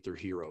emulate their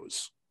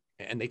heroes,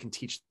 and they can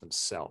teach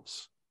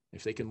themselves.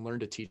 If they can learn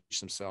to teach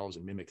themselves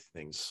and mimic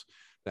things,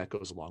 that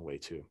goes a long way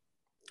too.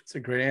 That's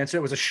a great answer.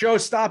 It was a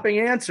show-stopping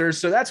answer,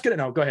 so that's good.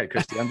 No, go ahead,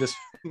 Christy. I'm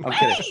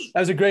kidding. That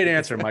was a great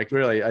answer, Mike.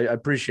 Really, I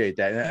appreciate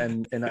that,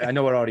 and I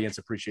know our audience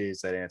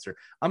appreciates that answer.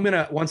 I'm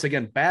gonna once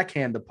again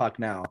backhand the puck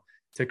now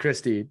to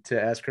Christy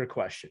to ask her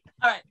question.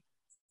 All right.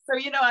 So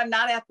I'm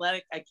not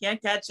athletic. I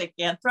can't catch. I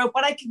can't throw,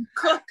 but I can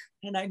cook,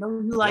 and I know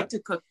you like to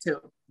cook too,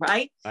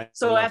 right?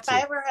 So if I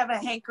ever have a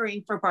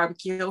hankering for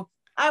barbecue,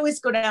 I always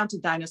go down to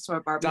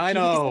Dinosaur Barbecue.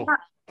 Dino.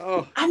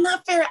 Oh. I'm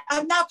not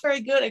very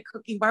good at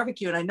cooking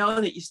barbecue, and I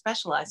know that you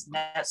specialize in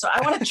that. So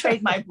I want to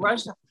trade my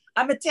brush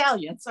I'm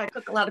Italian, so I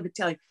cook a lot of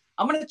Italian.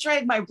 I'm going to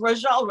trade my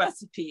brujol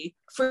recipe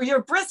for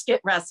your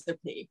brisket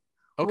recipe.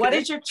 Okay. What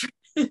is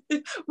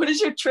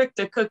your trick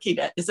to cooking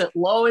it? Is it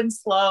low and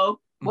slow?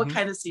 What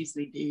kind of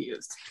seasoning do you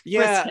use?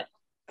 Yeah. Brisket.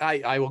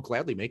 I will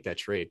gladly make that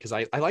trade because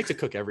I like to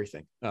cook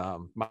everything.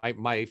 I'll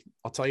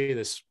tell you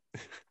this.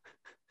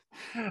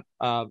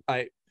 I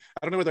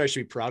don't know whether I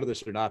should be proud of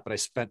this or not, but I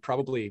spent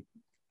probably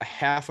a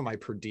half of my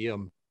per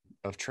diem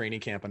of training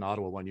camp in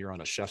Ottawa one year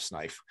on a chef's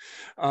knife.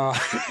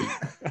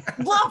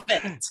 Love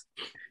it.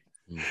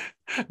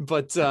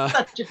 But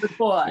such a good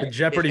boy. The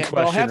Jeopardy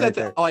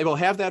question. I will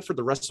have that for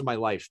the rest of my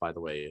life. By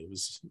the way,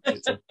 it's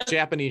a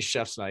Japanese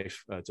chef's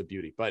knife. It's a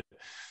beauty. But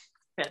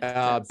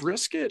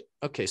brisket.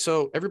 Okay,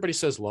 so everybody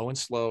says low and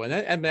slow,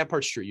 and that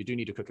part's true. You do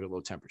need to cook it at low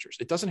temperatures.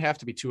 It doesn't have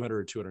to be 200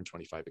 or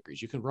 225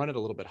 degrees. You can run it a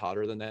little bit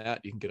hotter than that.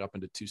 You can get up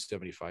into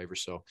 275 or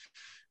so.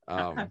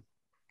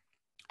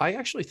 I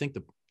actually think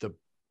the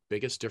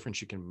biggest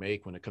difference you can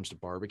make when it comes to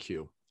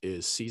barbecue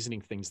is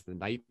seasoning things the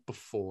night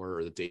before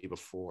or the day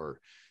before,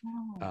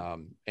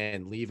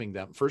 and leaving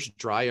them first,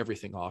 dry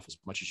everything off as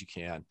much as you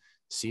can,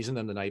 season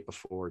them the night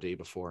before, day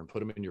before, and put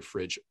them in your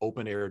fridge,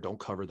 open air, don't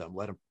cover them,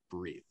 let them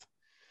breathe.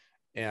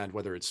 And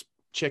whether it's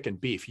chicken,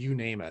 beef, you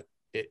name it,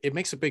 it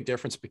makes a big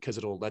difference because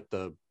it'll let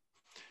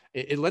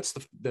it lets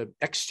the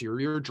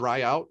exterior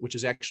dry out, which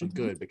is actually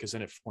good because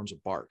then it forms a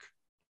bark.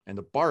 And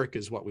the bark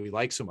is what we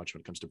like so much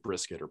when it comes to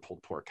brisket or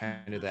pulled pork,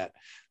 kind of that,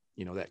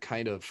 that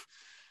kind of,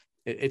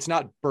 it's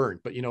not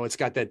burnt, but it's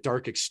got that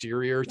dark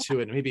exterior to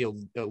it, and maybe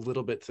a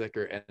little bit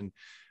thicker.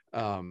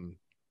 And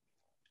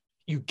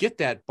you get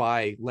that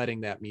by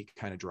letting that meat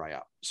kind of dry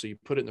out. So you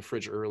put it in the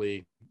fridge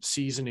early.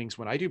 Seasonings,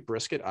 when I do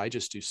brisket, I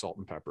just do salt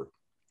and pepper.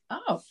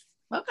 Oh,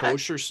 okay.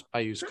 Kosher, I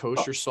use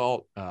kosher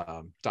salt,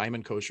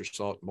 Diamond kosher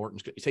salt,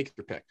 Morton's, you take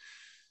your pick.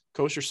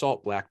 Kosher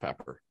salt, black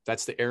pepper.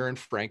 That's the Aaron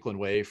Franklin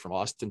way from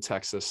Austin,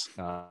 Texas.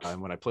 And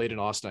when I played in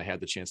Austin, I had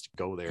the chance to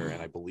go there,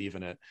 and I believe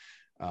in it.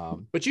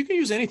 But you can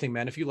use anything,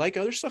 man. If you like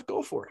other stuff,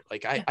 go for it.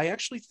 Like I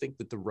actually think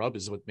that the rub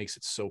is what makes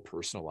it so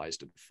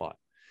personalized and fun.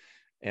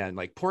 And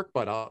like pork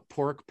butt,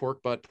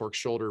 pork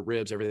shoulder,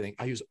 ribs, everything.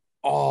 I use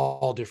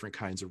all different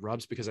kinds of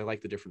rubs because I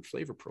like the different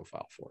flavor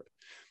profile for it.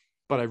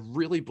 But I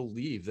really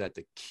believe that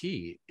the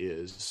key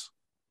is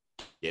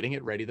getting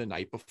it ready the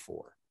night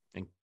before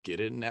and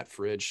get it in that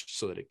fridge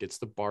so that it gets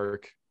the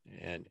bark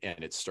and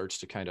it starts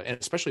to kind of, and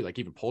especially like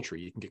even poultry,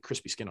 you can get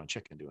crispy skin on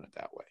chicken doing it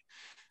that way.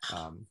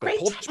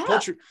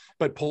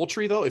 But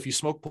poultry though, if you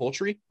smoke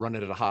poultry, run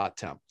it at a hot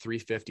temp,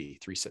 350,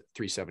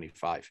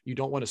 375. You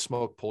don't want to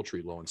smoke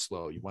poultry low and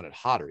slow. You want it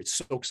hotter. It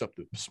soaks up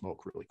the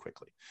smoke really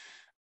quickly.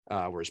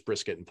 Whereas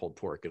brisket and pulled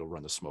pork, it'll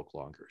run the smoke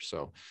longer.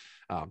 So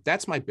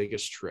that's my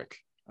biggest trick.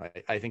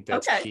 I think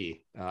that's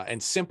key.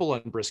 And simple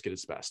on brisket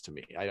is best to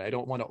me. I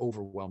don't want to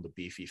overwhelm the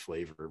beefy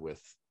flavor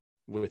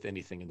with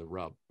anything in the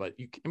rub, but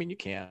you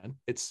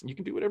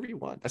can do whatever you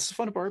want. That's the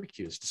fun of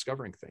barbecue, is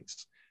discovering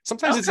things.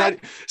 Sometimes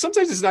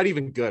it's not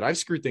even good. I've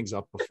screwed things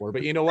up before,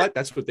 but you know what?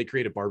 That's what they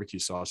created barbecue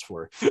sauce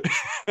for.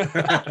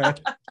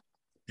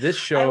 This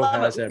show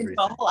has everything.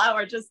 A whole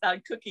hour just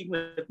on cooking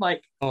with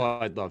Mike. Oh,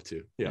 I'd love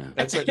to. Yeah,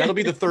 that'll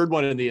be the third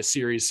one in the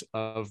series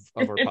of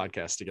our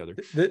podcast together.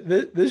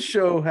 This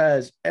show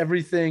has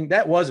everything.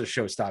 That was a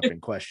show-stopping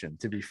question,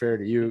 to be fair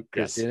to you,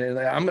 Christine.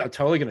 Yes. I'm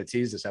totally going to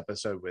tease this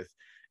episode with,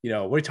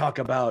 we talk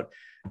about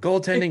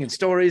goaltending and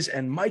stories,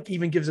 and Mike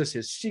even gives us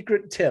his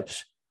secret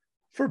tips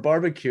for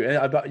barbecue.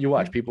 And you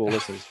watch, people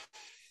listen.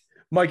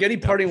 Mike, any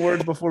parting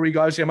words before we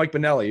go? Obviously, Mike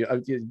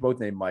Benelli. You both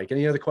named Mike.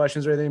 Any other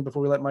questions or anything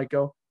before we let Mike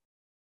go?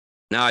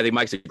 No, I think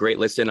Mike's a great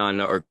listen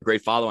or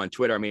great follow on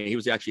Twitter. I mean, he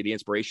was actually the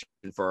inspiration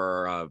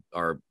for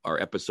our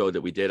episode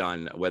that we did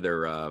on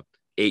whether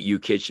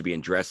 8U kids should be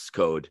in dress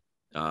code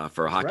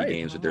for hockey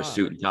games with their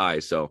suit and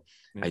ties. So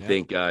I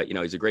think,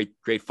 he's a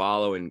great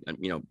follow and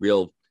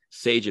real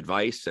sage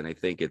advice. And I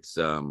think it's,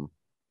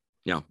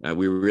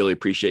 we really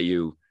appreciate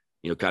you,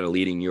 kind of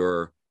leading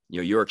your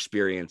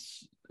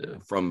experience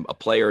from a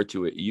player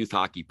to a youth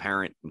hockey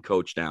parent and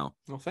coach now.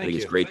 Well, thank I think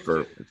you. It's great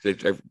for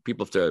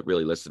people to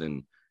really listen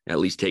and at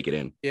least take it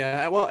in.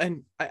 Yeah. Well,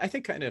 and I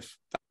think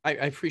I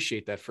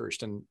appreciate that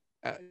first. And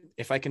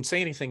if I can say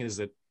anything is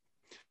that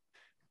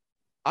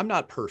I'm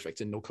not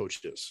perfect and no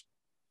coach is.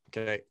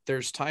 Okay.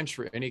 There's times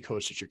for any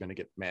coach that you're going to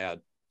get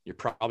mad. You're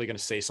probably going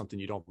to say something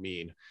you don't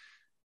mean.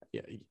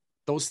 Yeah.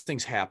 Those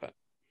things happen.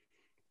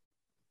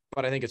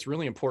 But I think it's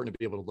really important to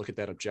be able to look at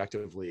that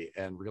objectively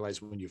and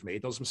realize when you've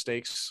made those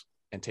mistakes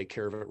and take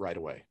care of it right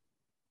away.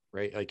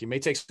 Right. Like it may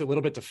take a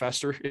little bit to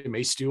fester. It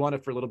may stew on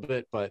it for a little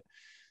bit, but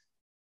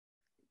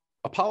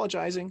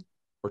apologizing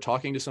or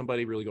talking to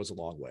somebody really goes a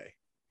long way.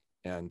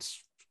 And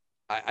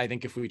I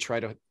think if we're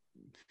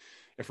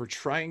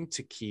trying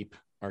to keep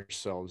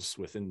ourselves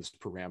within the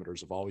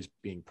parameters of always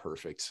being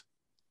perfect,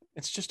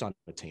 it's just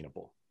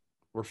unattainable.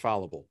 We're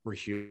fallible. We're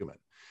human.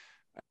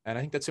 And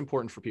I think that's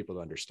important for people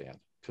to understand,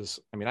 because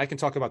I can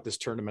talk about this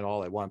tournament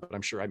all I want, but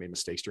I'm sure I made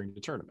mistakes during the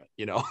tournament.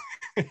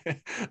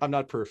 I'm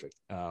not perfect.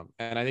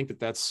 And I think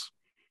that's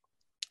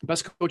the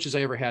best coaches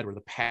I ever had were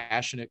the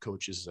passionate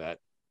coaches that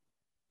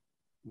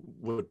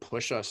would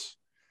push us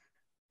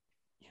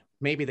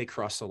maybe they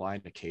crossed the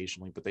line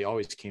occasionally, but they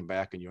always came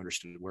back and you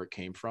understood where it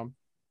came from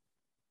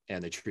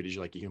and they treated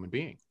you like a human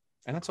being.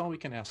 And that's all we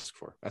can ask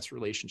for. That's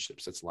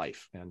relationships. That's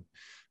life. And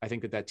I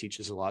think that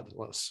teaches us a lot in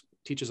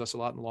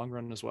the long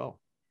run as well.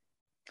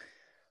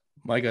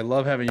 Mike, I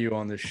love having you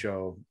on this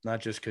show, not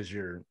just because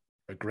you're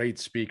a great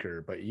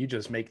speaker, but you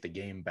just make the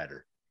game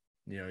better.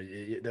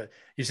 You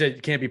said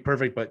it can't be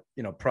perfect, but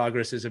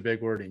progress is a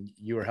big word, and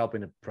you are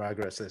helping to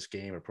progress this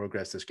game if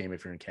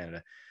you're in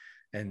Canada.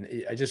 And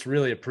I just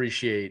really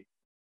appreciate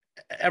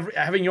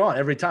having you on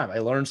every time. I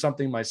learn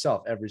something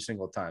myself every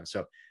single time.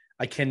 So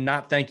I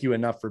cannot thank you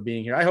enough for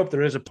being here. I hope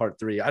there is a part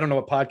 3. I don't know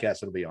what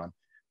podcast it'll be on,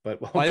 but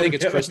I think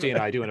it's Christy and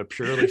I doing a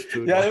purely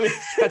food.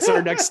 That's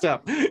our next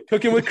step.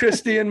 Cooking with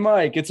Christy and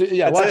Mike. Love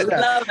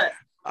it.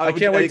 I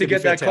can't wait to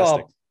get that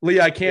call. Lee,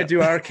 I can't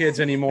do our kids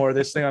anymore.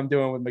 This thing I'm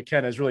doing with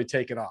McKenna is really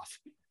taking off.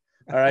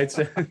 All right.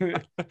 So,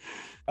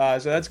 so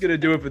that's going to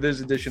do it for this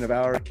edition of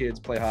Our Kids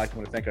Play Hockey. I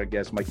want to thank our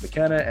guest, Mike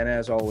McKenna. And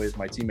as always,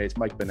 my teammates,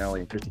 Mike Benelli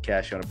and Christy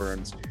Casciano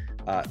Burns.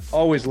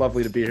 Always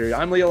lovely to be here.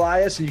 I'm Lee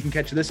Elias, and you can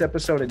catch this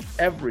episode and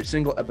every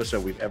single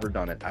episode we've ever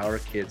done at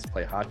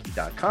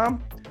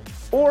ourkidsplayhockey.com,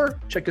 or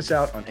check us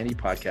out on any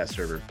podcast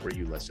server where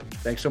you listen.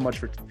 Thanks so much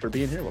for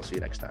being here. We'll see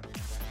you next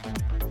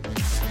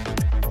time.